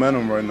lot of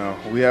momentum right now.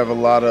 We have a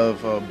lot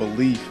of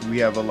belief. We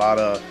have a lot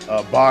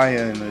of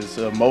buy-in. It's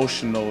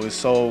emotional.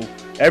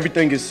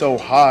 Everything is so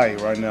high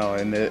right now.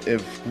 And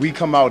if we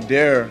come out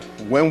there,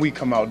 when we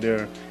come out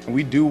there, and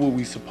we do what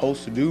we're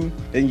supposed to do,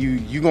 then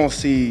you're gonna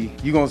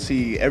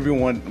see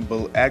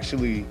everyone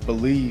actually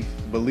believe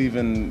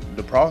in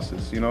the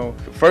process.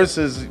 First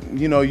is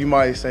you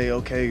might say,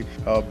 okay,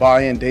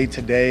 buy in day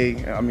to day,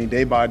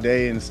 day by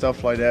day and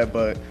stuff like that.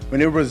 But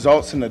when it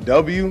results in a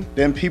W,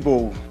 then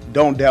people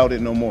don't doubt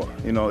it no more.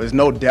 There's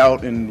no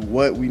doubt in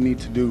what we need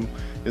to do.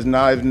 There's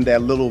not even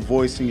that little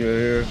voice in your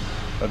ear,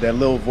 or that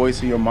little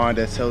voice in your mind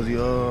that tells you,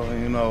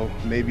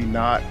 maybe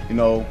not,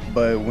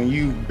 But when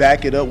you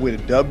back it up with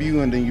a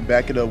W and then you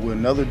back it up with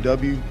another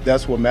W,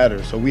 that's what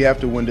matters. So we have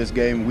to win this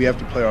game. We have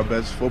to play our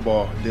best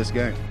football this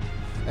game.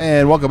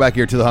 And welcome back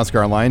here to the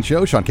Husker Online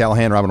Show. Sean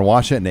Callahan, Robin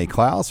Washut, Nate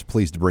Klaus.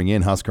 Pleased to bring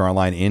in Husker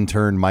Online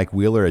intern Mike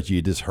Wheeler, as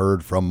you just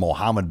heard from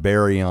Mohamed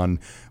Barry on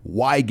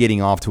why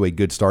getting off to a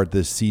good start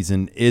this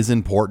season is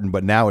important.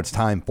 But now it's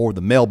time for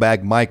the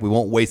mailbag. Mike, we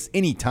won't waste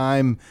any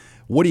time.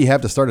 What do you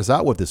have to start us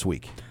out with this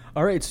week?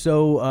 All right,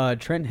 so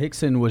Trent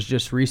Hickson was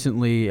just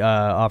recently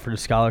offered a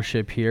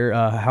scholarship here.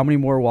 How many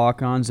more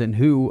walk-ons and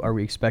who are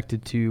we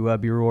expected to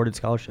be rewarded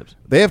scholarships?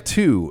 They have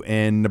two,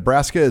 and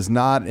Nebraska is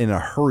not in a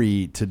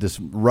hurry to just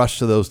rush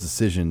to those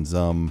decisions.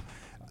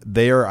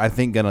 They are, I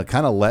think, going to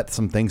kind of let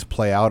some things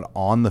play out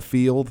on the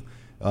field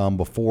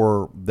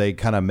before they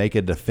kind of make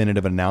a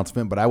definitive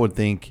announcement. But I would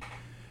think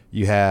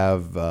you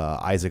have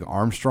Isaac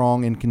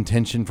Armstrong in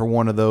contention for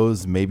one of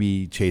those.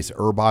 Maybe Chase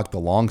Urbach,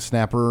 the long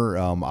snapper.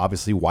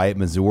 Obviously, Wyatt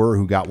Mazur,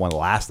 who got one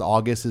last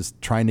August, is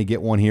trying to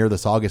get one here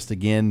this August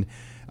again.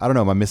 I don't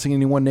know. Am I missing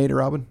anyone, Nate or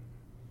Robin?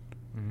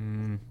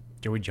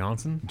 Joey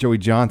Johnson? Joey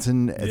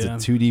Johnson as a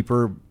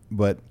two-deeper,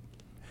 but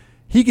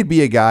he could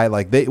be a guy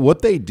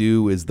what they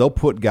do is they'll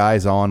put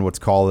guys on what's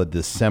called a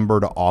December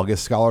to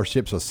August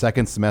scholarship. So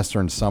second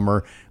semester in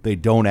summer, they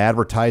don't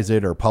advertise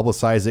it or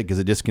publicize it because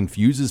it just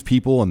confuses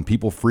people and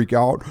people freak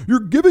out.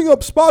 You're giving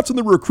up spots in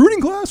the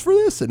recruiting class for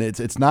this, and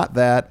it's not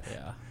that.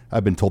 Yeah.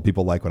 I've been told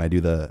people like when I do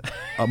the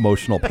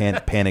emotional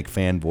panic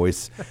fan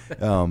voice,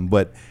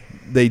 but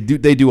they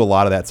do a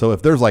lot of that. So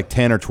if there's like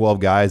 10 or 12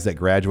 guys that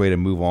graduate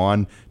and move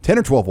on, 10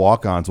 or 12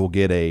 walk-ons will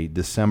get a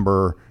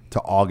December to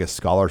August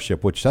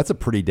scholarship, which that's a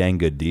pretty dang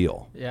good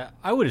deal. Yeah,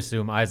 I would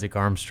assume Isaac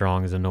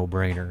Armstrong is a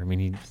no-brainer. I mean,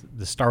 he's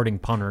the starting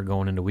punter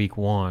going into week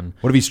 1.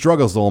 What if he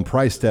struggles though and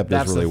Price stepped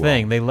That's really the well?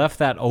 thing. They left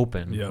that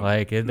open. Yeah.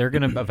 Like they're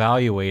going to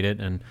evaluate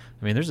it, and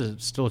I mean, there's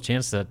still a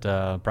chance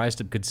that Price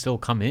could still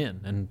come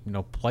in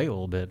and play a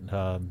little bit.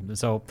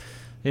 So.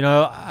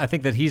 I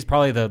think that he's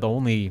probably the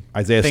only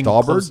Isaiah thing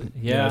Stallbird. close.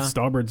 Yeah,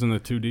 Stallbird's in the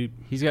 2 deep.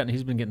 He's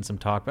been getting some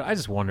talk, but I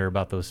just wonder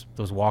about those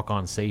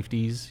walk-on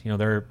safeties.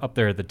 They're up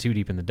there at the 2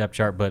 deep in the depth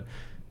chart, but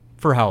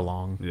for how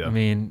long? Yeah. I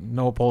mean,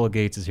 Noah Pola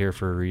Gates is here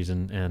for a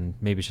reason, and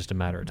maybe it's just a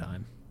matter of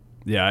time.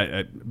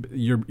 Yeah,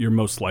 you're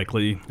most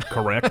likely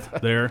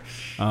correct there.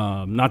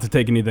 Not to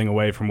take anything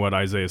away from what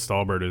Isaiah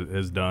Stallbird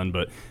has done,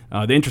 but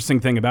the interesting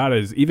thing about it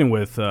is even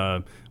with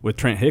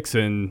Trent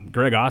Hickson,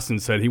 Greg Austin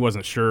said he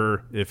wasn't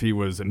sure if he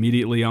was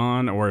immediately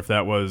on or if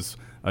that was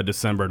a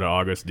December to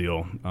August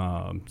deal.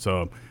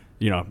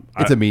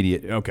 It's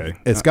immediate. Okay.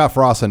 And Scott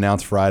Frost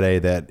announced Friday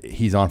that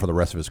he's on for the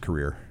rest of his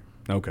career.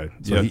 Okay.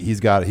 So he's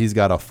got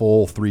a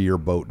full 3-year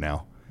boat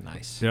now.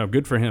 Nice. Yeah,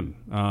 good for him.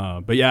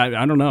 But yeah,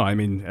 I don't know. I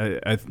mean,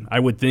 I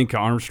would think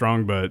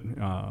Armstrong, but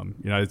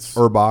it's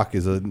Urbach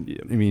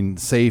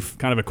is safe.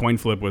 Kind of a coin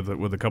flip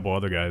with a couple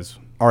other guys.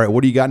 All right,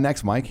 what do you got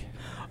next, Mike?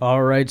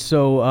 All right,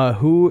 so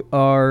who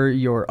are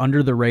your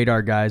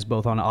under-the-radar guys,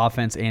 both on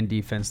offense and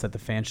defense, that the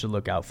fans should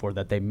look out for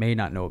that they may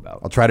not know about?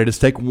 I'll try to just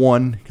take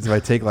one, because if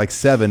I take like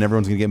 7,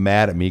 everyone's going to get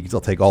mad at me because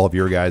I'll take all of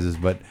your guys's,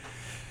 but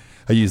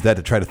I use that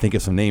to try to think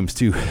of some names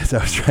too. So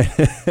I was trying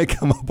to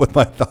come up with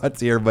my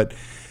thoughts here, but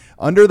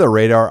under the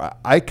radar,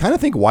 I kind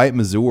of think Wyatt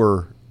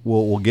Mazur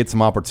will get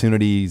some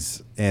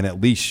opportunities and at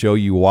least show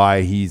you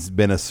why he's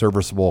been a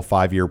serviceable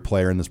 5-year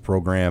player in this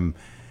program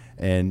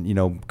and,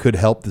 could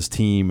help this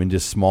team in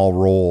just small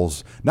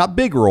roles. Not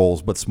big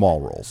roles, but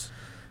small roles.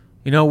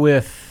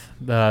 With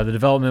the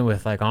development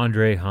with like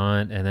Andre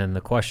Hunt and then the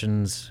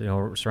questions,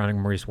 surrounding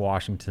Maurice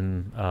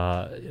Washington,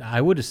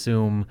 I would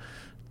assume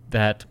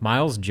that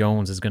Miles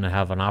Jones is going to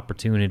have an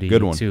opportunity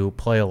to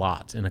play a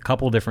lot in a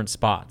couple different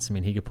spots. I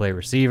mean, he could play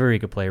receiver, he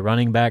could play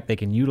running back. They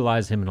can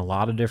utilize him in a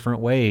lot of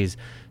different ways,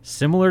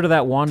 similar to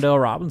that Wan'Dale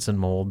Robinson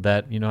mold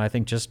that, I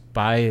think just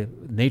by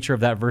nature of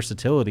that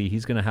versatility,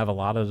 he's going to have a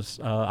lot of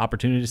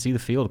opportunity to see the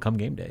field come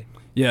game day.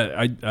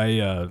 Yeah,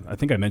 I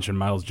think I mentioned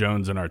Miles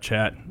Jones in our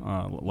chat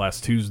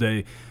last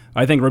Tuesday.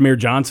 I think Ramir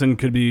Johnson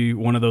could be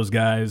one of those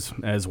guys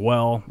as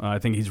well. I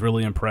think he's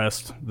really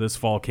impressed this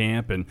fall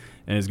camp and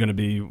is going to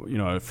be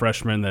a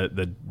freshman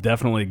that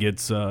definitely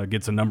gets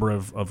a number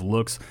of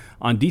looks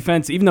on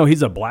defense. Even though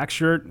he's a black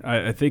shirt,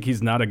 I think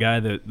he's not a guy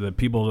that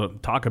people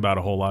talk about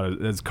a whole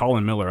lot. As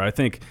Colin Miller, I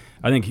think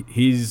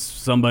he's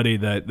somebody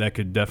that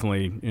could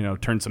definitely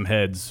turn some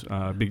heads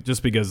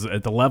just because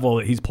at the level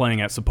that he's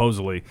playing at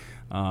supposedly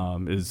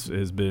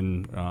has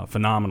been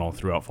phenomenal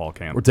throughout fall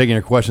camp. We're taking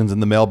your questions in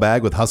the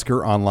mailbag with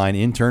Husker Online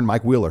intern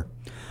Mike Wheeler.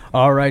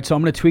 All right, so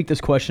I'm going to tweak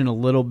this question a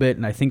little bit,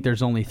 and I think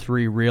there's only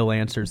 3 real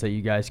answers that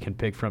you guys can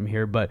pick from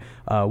here. But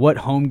what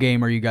home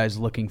game are you guys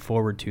looking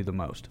forward to the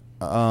most?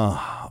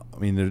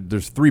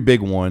 There's 3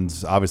 big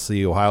ones.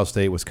 Obviously, Ohio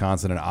State,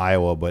 Wisconsin, and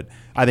Iowa. But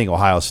I think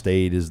Ohio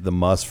State is the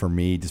must for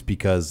me just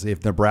because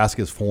if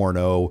Nebraska's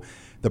 4-0,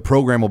 the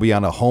program will be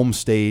on a home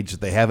stage that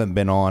they haven't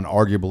been on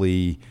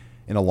arguably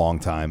in a long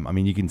time. I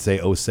mean, you can say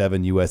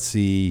 07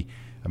 USC.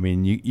 I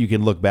mean, you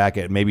can look back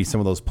at maybe some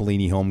of those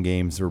Pelini home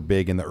games that were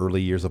big in the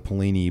early years of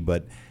Pelini,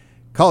 but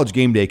College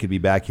Game Day could be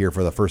back here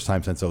for the first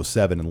time since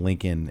 07 in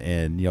Lincoln,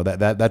 and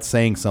that's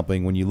saying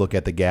something when you look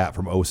at the gap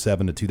from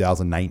 07 to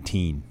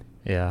 2019.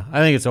 Yeah, I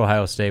think it's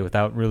Ohio State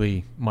without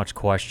really much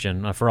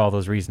question for all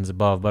those reasons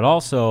above, but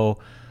also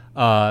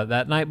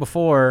that night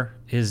before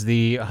is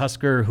the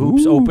Husker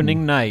Hoops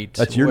opening night.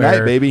 That's your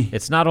night, baby.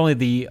 It's not only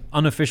the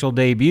unofficial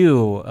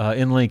debut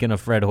in Lincoln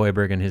of Fred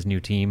Hoiberg and his new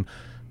team,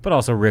 but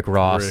also Rick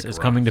Ross is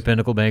coming to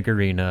Pinnacle Bank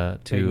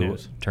Arena to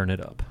turn it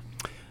up.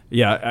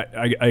 Yeah,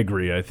 I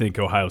agree. I think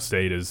Ohio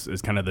State is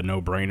kind of the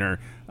no-brainer.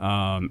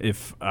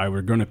 If I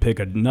were going to pick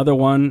another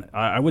one,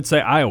 I would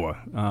say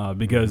Iowa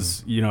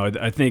because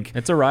I think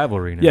it's a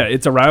rivalry now. Yeah,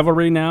 it's a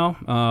rivalry now,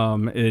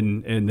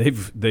 and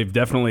they've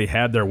definitely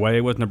had their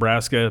way with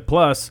Nebraska.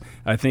 Plus,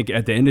 I think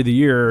at the end of the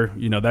year,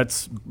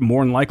 that's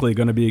more than likely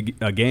going to be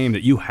a game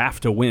that you have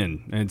to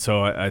win, and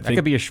so I think that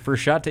could be a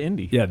first shot to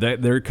Indy. Yeah,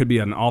 there could be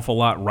an awful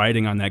lot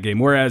riding on that game.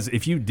 Whereas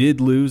if you did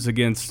lose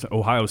against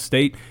Ohio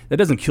State, that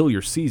doesn't kill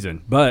your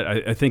season, but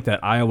I think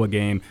that Iowa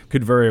game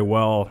could very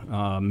well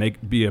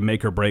be a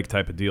make or break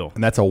type of deal.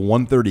 And that's a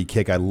 1:30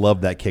 kick. I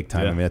love that kick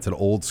time. Yeah. I mean, it's an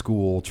old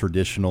school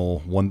traditional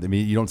one. I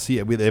mean, you don't see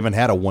it. They haven't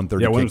had a 1:30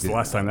 kick. Yeah, when was the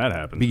last time that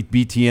happened?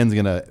 BTN's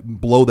going to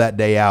blow that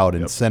day out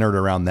and center it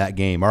around that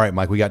game. All right,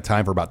 Mike, we got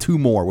time for about 2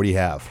 more. What do you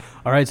have?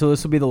 All right, so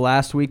this will be the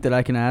last week that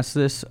I can ask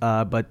this,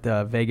 but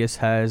Vegas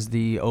has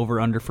the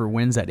over-under for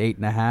wins at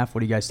 8.5.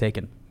 What are you guys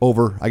taking?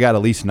 Over. I got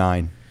at least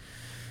 9.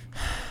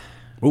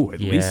 Ooh,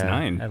 at least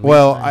 9.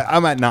 Well,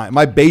 I'm at 9.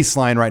 My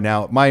baseline right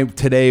now, my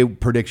today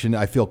prediction,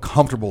 I feel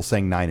comfortable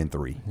saying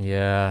 9-3.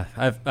 Yeah,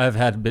 I've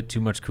had a bit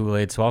too much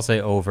Kool-Aid, so I'll say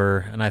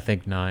over, and I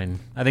think 9.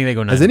 I think they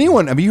go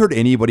 9. Have you heard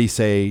anybody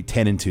say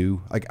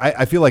 10-2? Like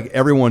I feel like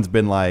everyone's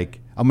been like,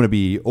 I'm going to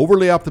be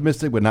overly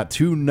optimistic, but not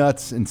too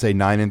nuts and say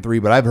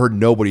 9-3. But I've heard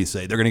nobody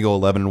say they're going to go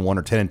 11-1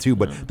 or 10-2.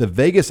 But the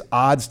Vegas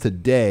odds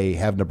today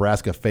have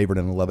Nebraska favored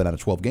in 11 out of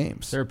 12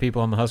 games. There are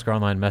people on the Husker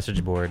Online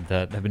message board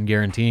that have been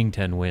guaranteeing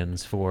 10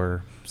 wins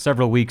for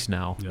several weeks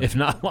now, if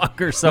not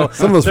longer. So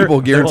some of those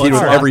people guaranteed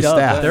with every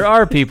staff. There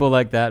are people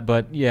like that,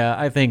 but yeah,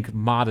 I think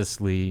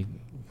modestly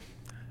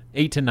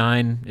 8 to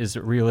 9 is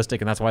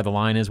realistic, and that's why the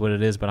line is what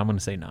it is. But I'm going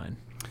to say 9.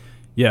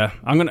 Yeah,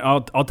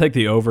 I'll take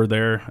the over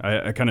there.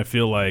 I kind of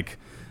feel like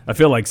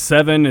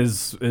 7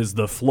 is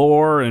the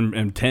floor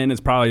and 10 is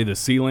probably the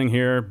ceiling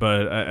here.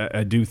 But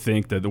I do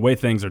think that the way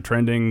things are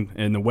trending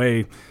and the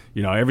way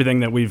everything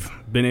that we've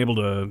been able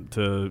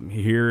to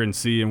hear and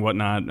see and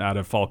whatnot out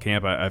of fall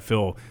camp, I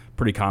feel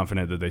pretty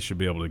confident that they should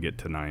be able to get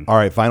to 9. All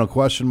right, final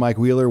question, Mike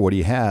Wheeler. What do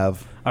you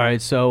have? All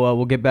right, so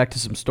we'll get back to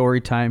some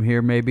story time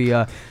here maybe.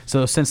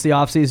 So since the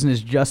offseason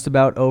is just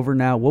about over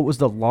now, what was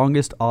the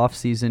longest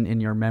offseason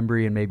in your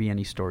memory, and maybe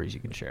any stories you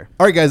can share?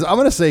 All right, guys, I'm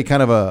going to say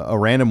kind of a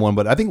random one,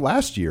 but I think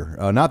last year,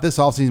 not this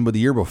offseason, but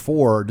the year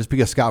before, just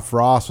because Scott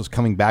Frost was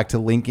coming back to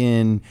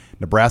Lincoln,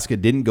 Nebraska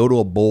didn't go to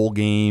a bowl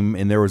game,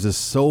 and there was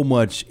just so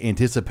much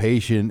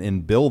anticipation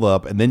and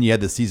buildup, and then you had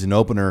the season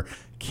opener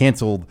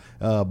canceled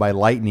by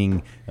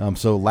lightning.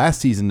 So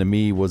last season to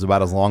me was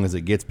about as long as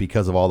it gets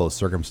because of all those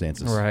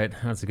circumstances. Right,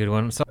 that's a good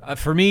one. So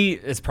for me,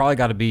 it's probably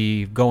got to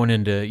be going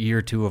into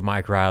year 2 of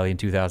Mike Riley in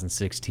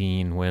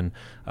 2016 when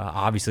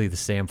obviously the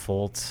Sam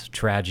Foltz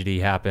tragedy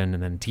happened,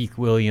 and then Teeth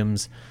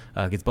Williams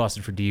gets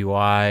busted for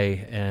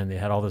DUI, and they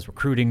had all this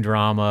recruiting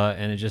drama,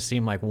 and it just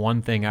seemed like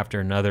one thing after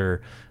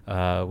another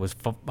was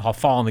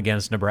falling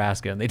against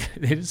Nebraska, and they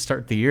did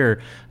start the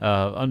year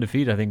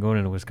undefeated, I think, going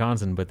into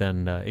Wisconsin, but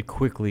then it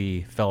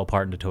quickly fell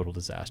apart into total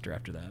disaster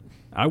after that.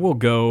 I'll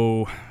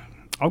go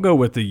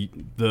with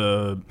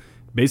the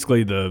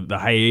basically the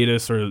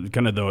hiatus or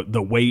kind of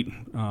the wait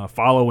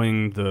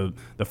following the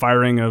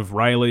firing of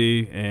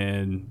Riley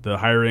and the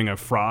hiring of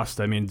Frost.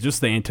 I mean,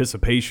 just the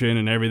anticipation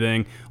and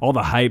everything, all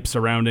the hype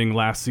surrounding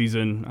last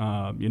season,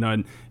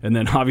 and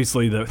then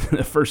obviously the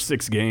first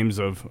 6 games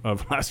of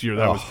last year,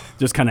 that was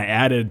just kind of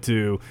added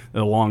to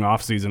the long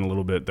off season a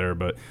little bit there.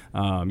 But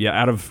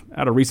out of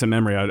recent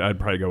memory, I'd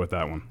probably go with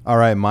that one. All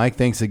right, Mike,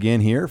 thanks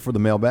again here for the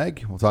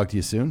mailbag. We'll talk to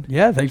you soon.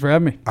 Yeah, thanks for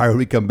having me. All right, when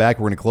we come back,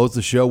 we're going to close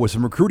the show with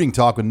some recruiting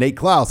talk with Nate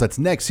Klaus. That's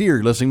next here.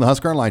 You're listening to the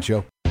Husker Online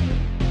Show.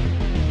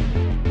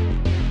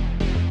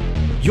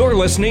 You're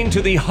listening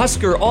to the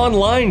Husker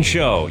Online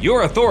Show,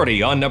 your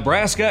authority on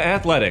Nebraska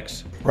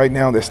athletics. Right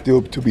now, that's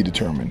still to be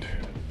determined.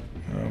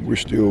 We're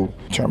still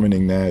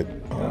determining that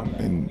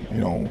and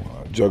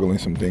juggling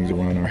some things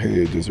around our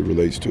heads as it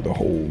relates to the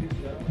whole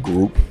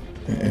group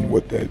and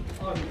what that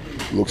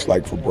looks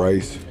like for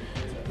Bryce.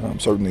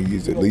 Certainly,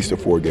 he's at least a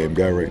 4-game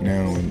guy right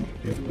now, and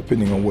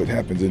depending on what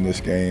happens in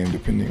this game,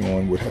 depending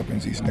on what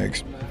happens these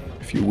next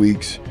few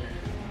weeks,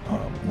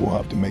 we'll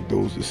have to make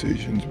those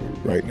decisions.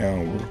 But right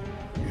now,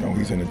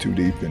 he's in the 2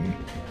 deep, and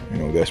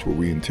that's where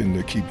we intend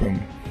to keep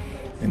him,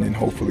 and then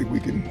hopefully we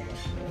can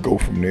go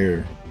from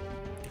there.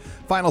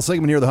 Final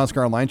segment here of the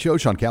Husker Online Show.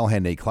 Sean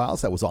Callahan, Nate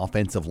Klaus. That was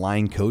offensive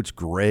line coach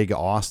Greg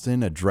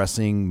Austin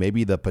addressing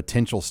maybe the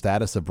potential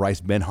status of Bryce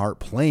Benhart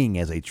playing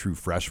as a true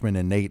freshman.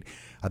 And Nate,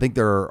 I think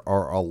there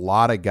are a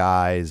lot of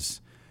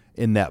guys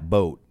in that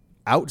boat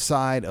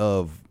outside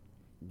of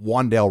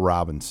Wan'Dale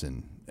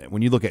Robinson.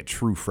 When you look at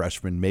true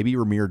freshmen, maybe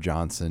Ramir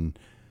Johnson,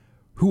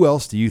 who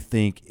else do you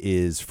think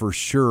is for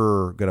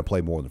sure going to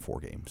play more than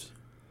 4 games?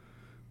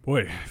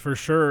 Boy, for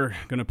sure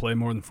going to play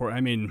more than 4.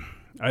 I mean,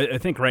 I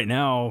think right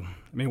now,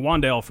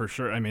 Wan'Dale for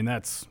sure. I mean,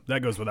 that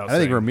goes without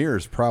saying. I think Ramir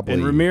is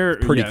probably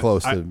pretty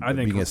close to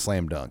being a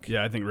slam dunk.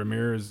 Yeah, I think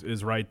Ramir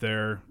is right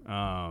there.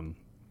 After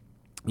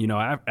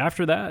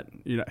that,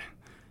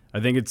 I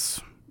think it's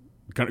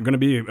going to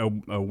be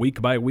a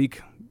week by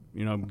week.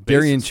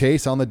 Darian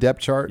Chase on the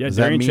depth chart. Yeah, does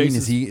that mean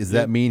Chase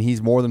that mean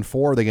he's more than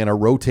 4? Are they going to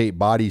rotate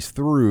bodies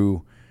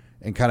through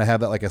and kind of have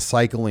that like a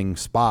cycling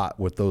spot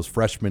with those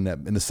freshmen?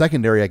 In the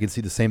secondary, I can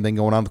see the same thing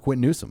going on with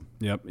Quentin Newsome.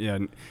 Yep, yeah.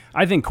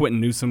 I think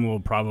Quentin Newsome will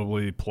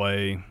probably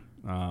play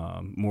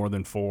more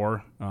than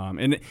 4. I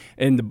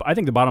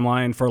think the bottom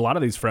line for a lot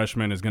of these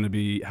freshmen is going to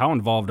be how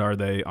involved are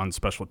they on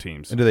special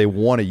teams? And do they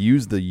want to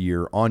use the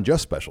year on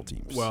just special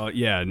teams? Well,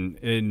 yeah,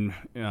 and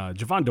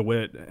Javon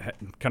DeWitt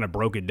kind of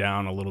broke it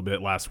down a little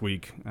bit last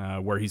week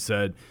where he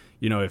said,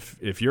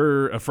 if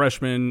you're a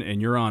freshman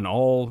and you're on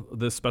all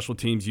the special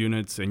teams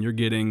units and you're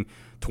getting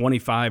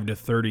 25 to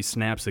 30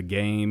 snaps a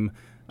game,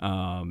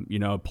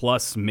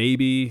 plus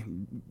maybe,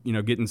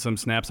 getting some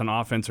snaps on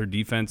offense or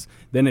defense,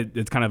 then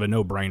it's kind of a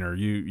no-brainer.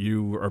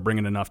 You are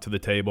bringing enough to the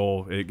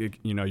table.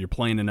 You're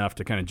playing enough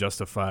to kind of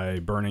justify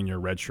burning your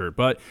red shirt.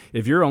 But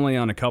if you're only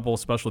on a couple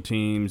special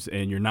teams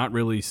and you're not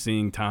really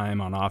seeing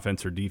time on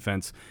offense or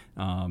defense,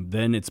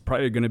 then it's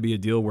probably going to be a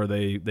deal where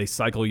they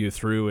cycle you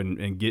through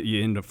and get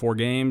you into 4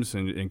 games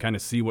and kind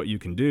of see what you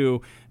can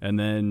do. And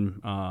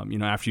then,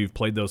 after you've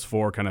played those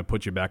 4, kind of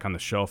put you back on the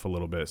shelf a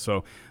little bit.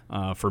 So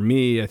for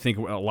me, I think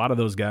a lot of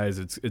those guys,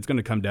 it's going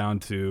to come down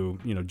to,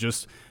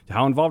 just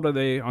how involved are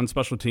they on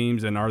special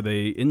teams, and are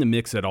they in the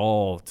mix at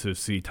all to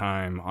see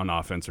time on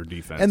offense or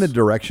defense? And the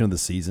direction of the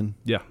season.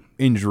 Yeah.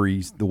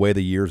 Injuries, the way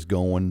the year's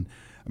going.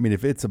 I mean,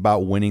 if it's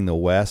about winning the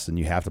West and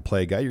you have to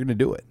play a guy, you're going to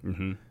do it.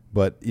 Mm-hmm.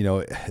 But,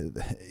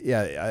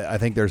 I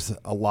think there's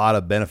a lot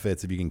of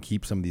benefits if you can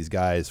keep some of these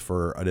guys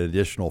for an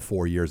additional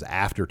 4 years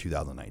after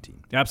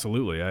 2019.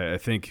 Absolutely. I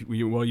think,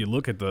 you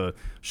look at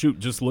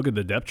just look at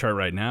the depth chart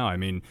right now. I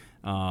mean,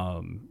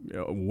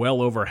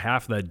 well over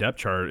half that depth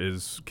chart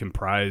is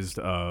comprised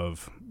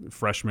of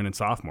freshmen and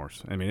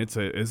sophomores. I mean,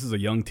 this is a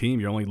young team.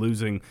 You're only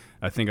losing,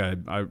 I think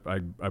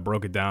I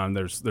broke it down.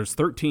 There's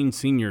 13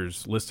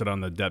 seniors listed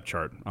on the depth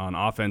chart on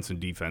offense and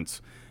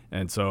defense.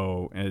 And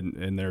so,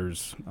 and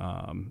there's,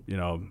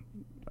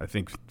 I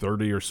think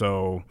 30 or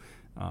so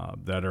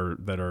that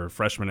are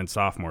freshmen and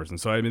sophomores.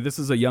 And so, I mean, this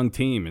is a young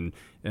team,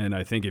 and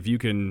I think if you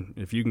can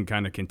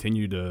kind of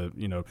continue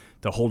to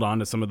hold on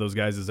to some of those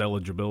guys'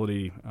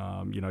 eligibility,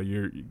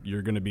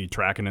 you're going to be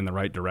tracking in the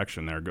right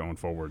direction there going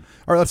forward.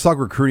 All right, let's talk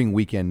recruiting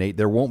weekend, Nate.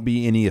 There won't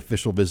be any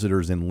official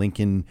visitors in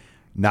Lincoln.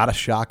 Not a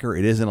shocker.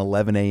 It is an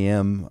 11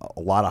 a.m.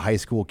 A lot of high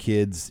school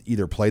kids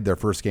either played their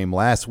first game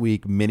last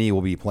week. Many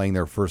will be playing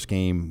their first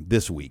game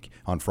this week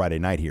on Friday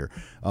night here.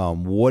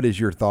 What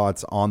is your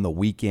thoughts on the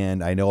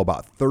weekend? I know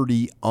about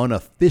 30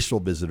 unofficial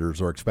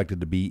visitors are expected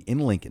to be in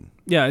Lincoln.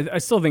 Yeah, I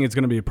still think it's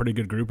going to be a pretty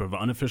good group of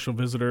unofficial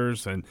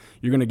visitors, and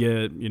you're going to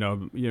get,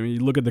 you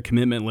look at the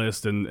commitment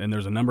list, and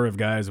there's a number of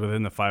guys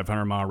within the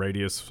 500-mile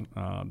radius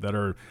that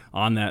are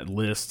on that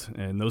list,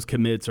 and those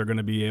commits are going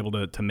to be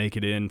able to make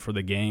it in for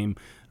the game.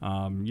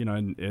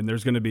 And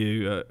there's going to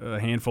be a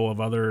handful of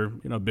other,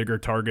 bigger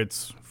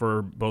targets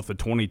for both the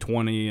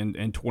 2020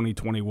 and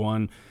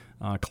 2021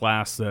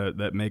 class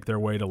that make their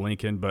way to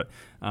Lincoln. But,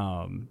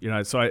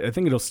 so I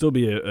think it'll still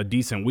be a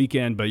decent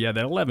weekend. But, yeah,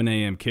 that 11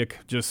 a.m. kick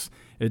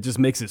it just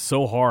makes it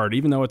so hard,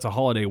 even though it's a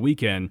holiday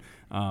weekend.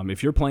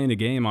 If you're playing a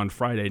game on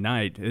Friday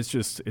night,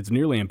 it's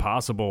nearly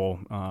impossible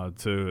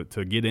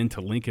to get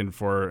into Lincoln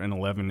for an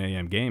 11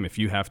 a.m. game if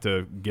you have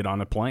to get on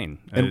a plane.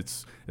 And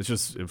it's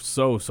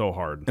so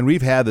hard. And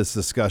we've had this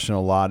discussion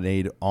a lot,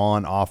 Nate,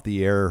 off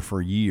the air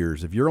for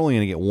years. If you're only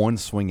going to get one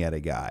swing at a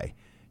guy,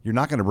 you're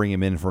not going to bring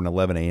him in for an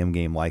 11 a.m.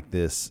 game like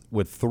this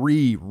with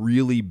 3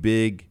 really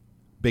big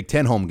Big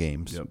Ten home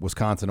games, yep.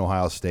 Wisconsin,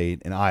 Ohio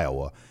State, and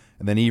Iowa.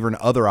 And then even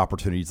other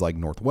opportunities like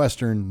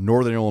Northwestern,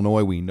 Northern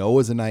Illinois, we know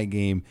is a night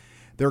game.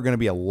 There are going to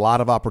be a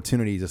lot of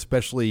opportunities,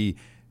 especially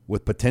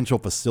with potential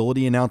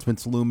facility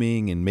announcements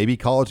looming and maybe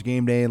college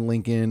game day in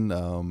Lincoln.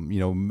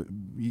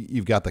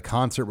 You've got the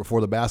concert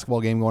before the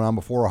basketball game going on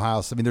before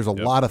Ohio State. I mean, there's a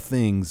lot of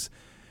things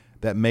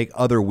that make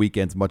other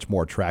weekends much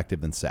more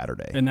attractive than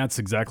Saturday. And that's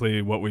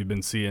exactly what we've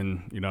been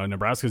seeing.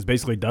 Nebraska is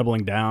basically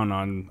doubling down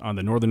on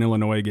the Northern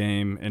Illinois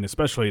game and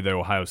especially the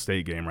Ohio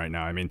State game right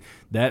now. I mean,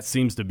 that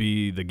seems to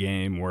be the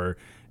game where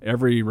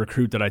every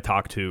recruit that I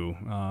talk to,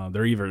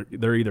 they're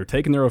either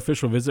taking their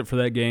official visit for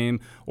that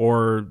game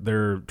or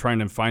they're trying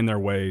to find their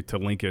way to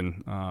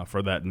Lincoln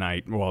for that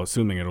night. Well,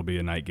 assuming it'll be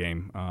a night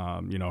game.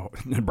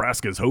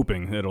 Nebraska is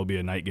hoping it'll be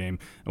a night game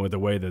with the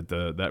way that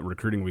that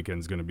recruiting weekend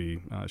is going to be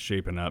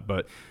shaping up.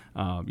 But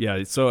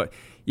it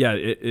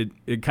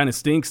kind of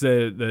stinks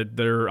that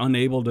they're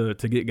unable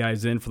to get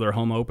guys in for their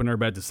home opener.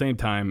 But at the same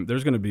time,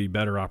 there's going to be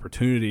better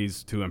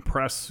opportunities to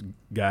impress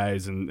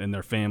guys and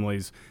their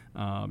families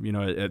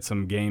at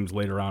some games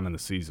later on in the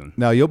season.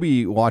 Now, you'll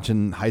be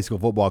watching high school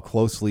football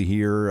closely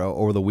here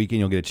over the weekend.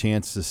 You'll get a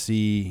chance to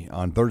see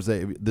on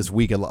Thursday this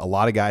week a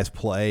lot of guys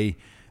play.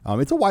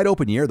 It's a wide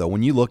open year, though.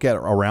 When you look at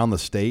around the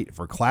state,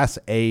 for Class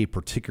A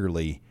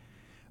particularly,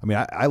 I mean,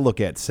 I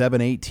look at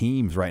 7-8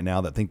 teams right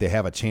now that think they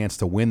have a chance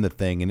to win the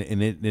thing,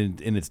 and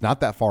it's not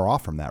that far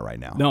off from that right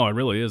now. No, it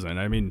really isn't.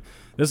 I mean,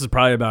 this is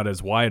probably about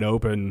as wide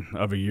open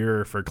of a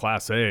year for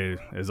Class A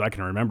as I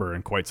can remember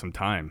in quite some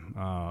time.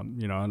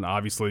 And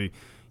obviously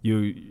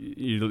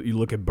you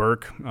look at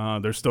Burke.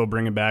 They're still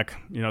bringing back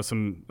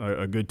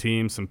a good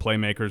team, some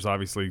playmakers.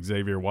 Obviously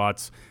Xavier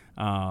Watts.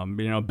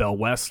 Bell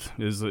West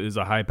is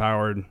a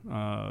high-powered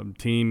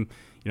team.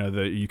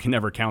 You can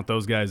never count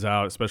those guys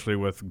out, especially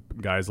with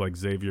guys like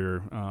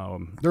Xavier.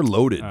 They're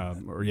loaded.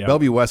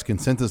 Bellevue West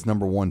consensus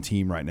 #1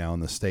 team right now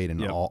in the state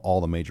in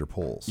all the major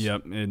polls.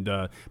 Yep. And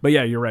but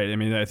yeah, you're right. I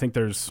mean, I think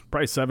there's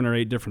probably 7 or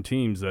 8 different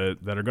teams that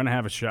are going to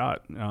have a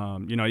shot.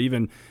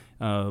 Even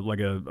like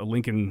a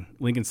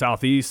Lincoln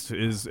Southeast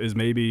is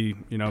maybe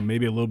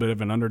maybe a little bit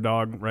of an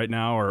underdog right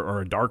now,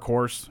 or a dark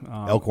horse.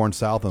 Elkhorn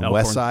South and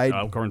West Side.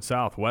 Elkhorn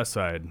South, West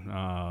Side.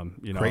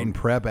 Creighton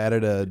Prep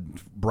added a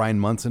Brian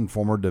Munson,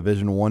 former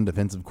Division I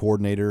defensive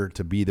coordinator,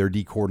 to be their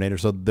D coordinator.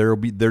 So their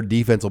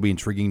defense will be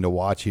intriguing to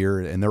watch here.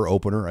 And their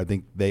opener, I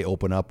think they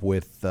open up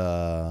with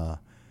Omaha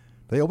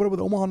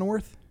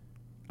North.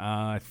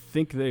 I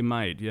think they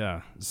might,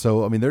 yeah.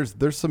 So I mean,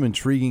 there's some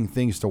intriguing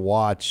things to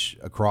watch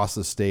across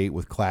the state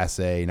with Class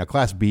A. Now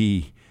Class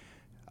B,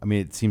 I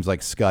mean, it seems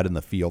like Scud in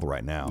the field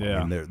right now. Yeah.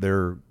 I mean,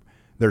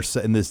 they're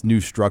set in this new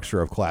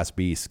structure of Class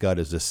B. Scud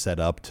is just set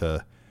up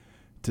to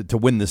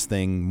win this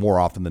thing more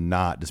often than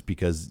not, just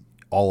because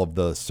all of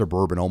the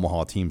suburban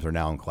Omaha teams are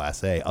now in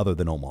Class A, other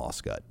than Omaha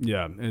Scud.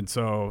 Yeah,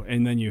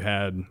 and then you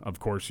had, of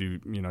course, you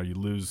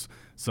lose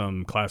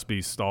some Class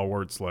B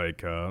stalwarts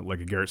like a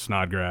Garrett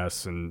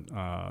Snodgrass and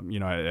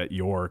at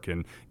York,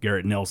 and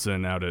Garrett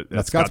Nelson out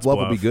at Scotts Bluff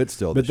will be good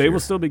still, but they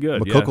will still be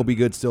good. McCook will be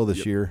good still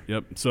this year.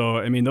 Yep. So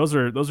I mean, those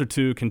are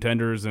two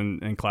contenders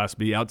in Class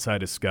B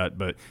outside of Scott,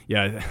 but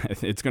yeah,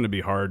 it's going to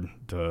be hard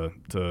to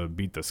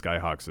beat the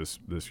Skyhawks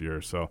this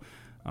year. So.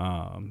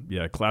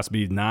 Class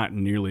B not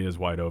nearly as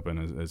wide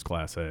open as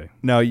Class A.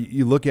 Now,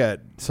 you look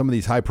at some of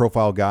these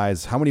high-profile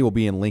guys. How many will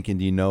be in Lincoln?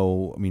 Do you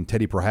know? I mean,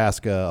 Teddy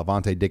Prohaska,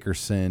 Avante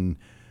Dickerson.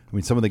 I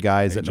mean, some of the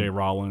guys. AJ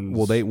Rollins.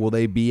 Will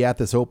they be at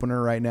this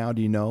opener right now?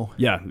 Do you know?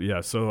 Yeah.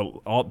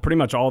 So pretty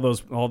much all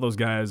those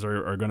guys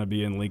are going to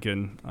be in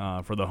Lincoln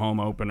for the home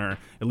opener.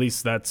 At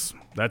least that's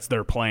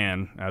their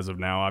plan as of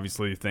now.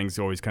 Obviously, things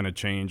always kind of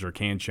change or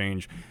can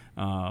change.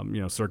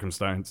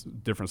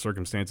 Different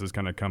circumstances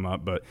kind of come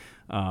up, but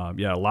a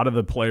lot of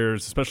the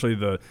players, especially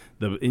the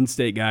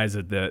in-state guys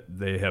that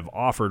they have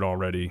offered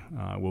already,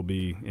 will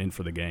be in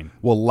for the game.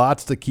 Well,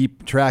 lots to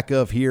keep track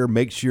of here.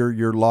 Make sure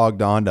you're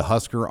logged on to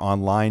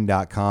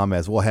HuskerOnline.com,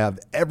 as we'll have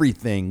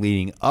everything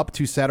leading up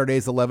to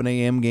Saturday's 11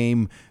 a.m.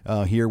 game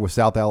here with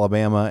South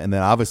Alabama, and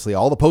then obviously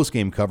all the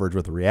post-game coverage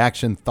with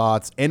reaction,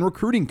 thoughts, and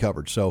recruiting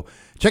coverage. So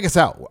check us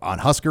out on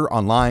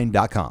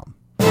HuskerOnline.com.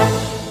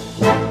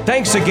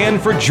 Thanks again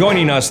for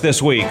joining us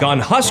this week on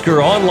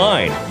Husker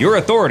Online, your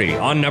authority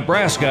on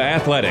Nebraska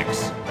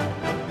athletics.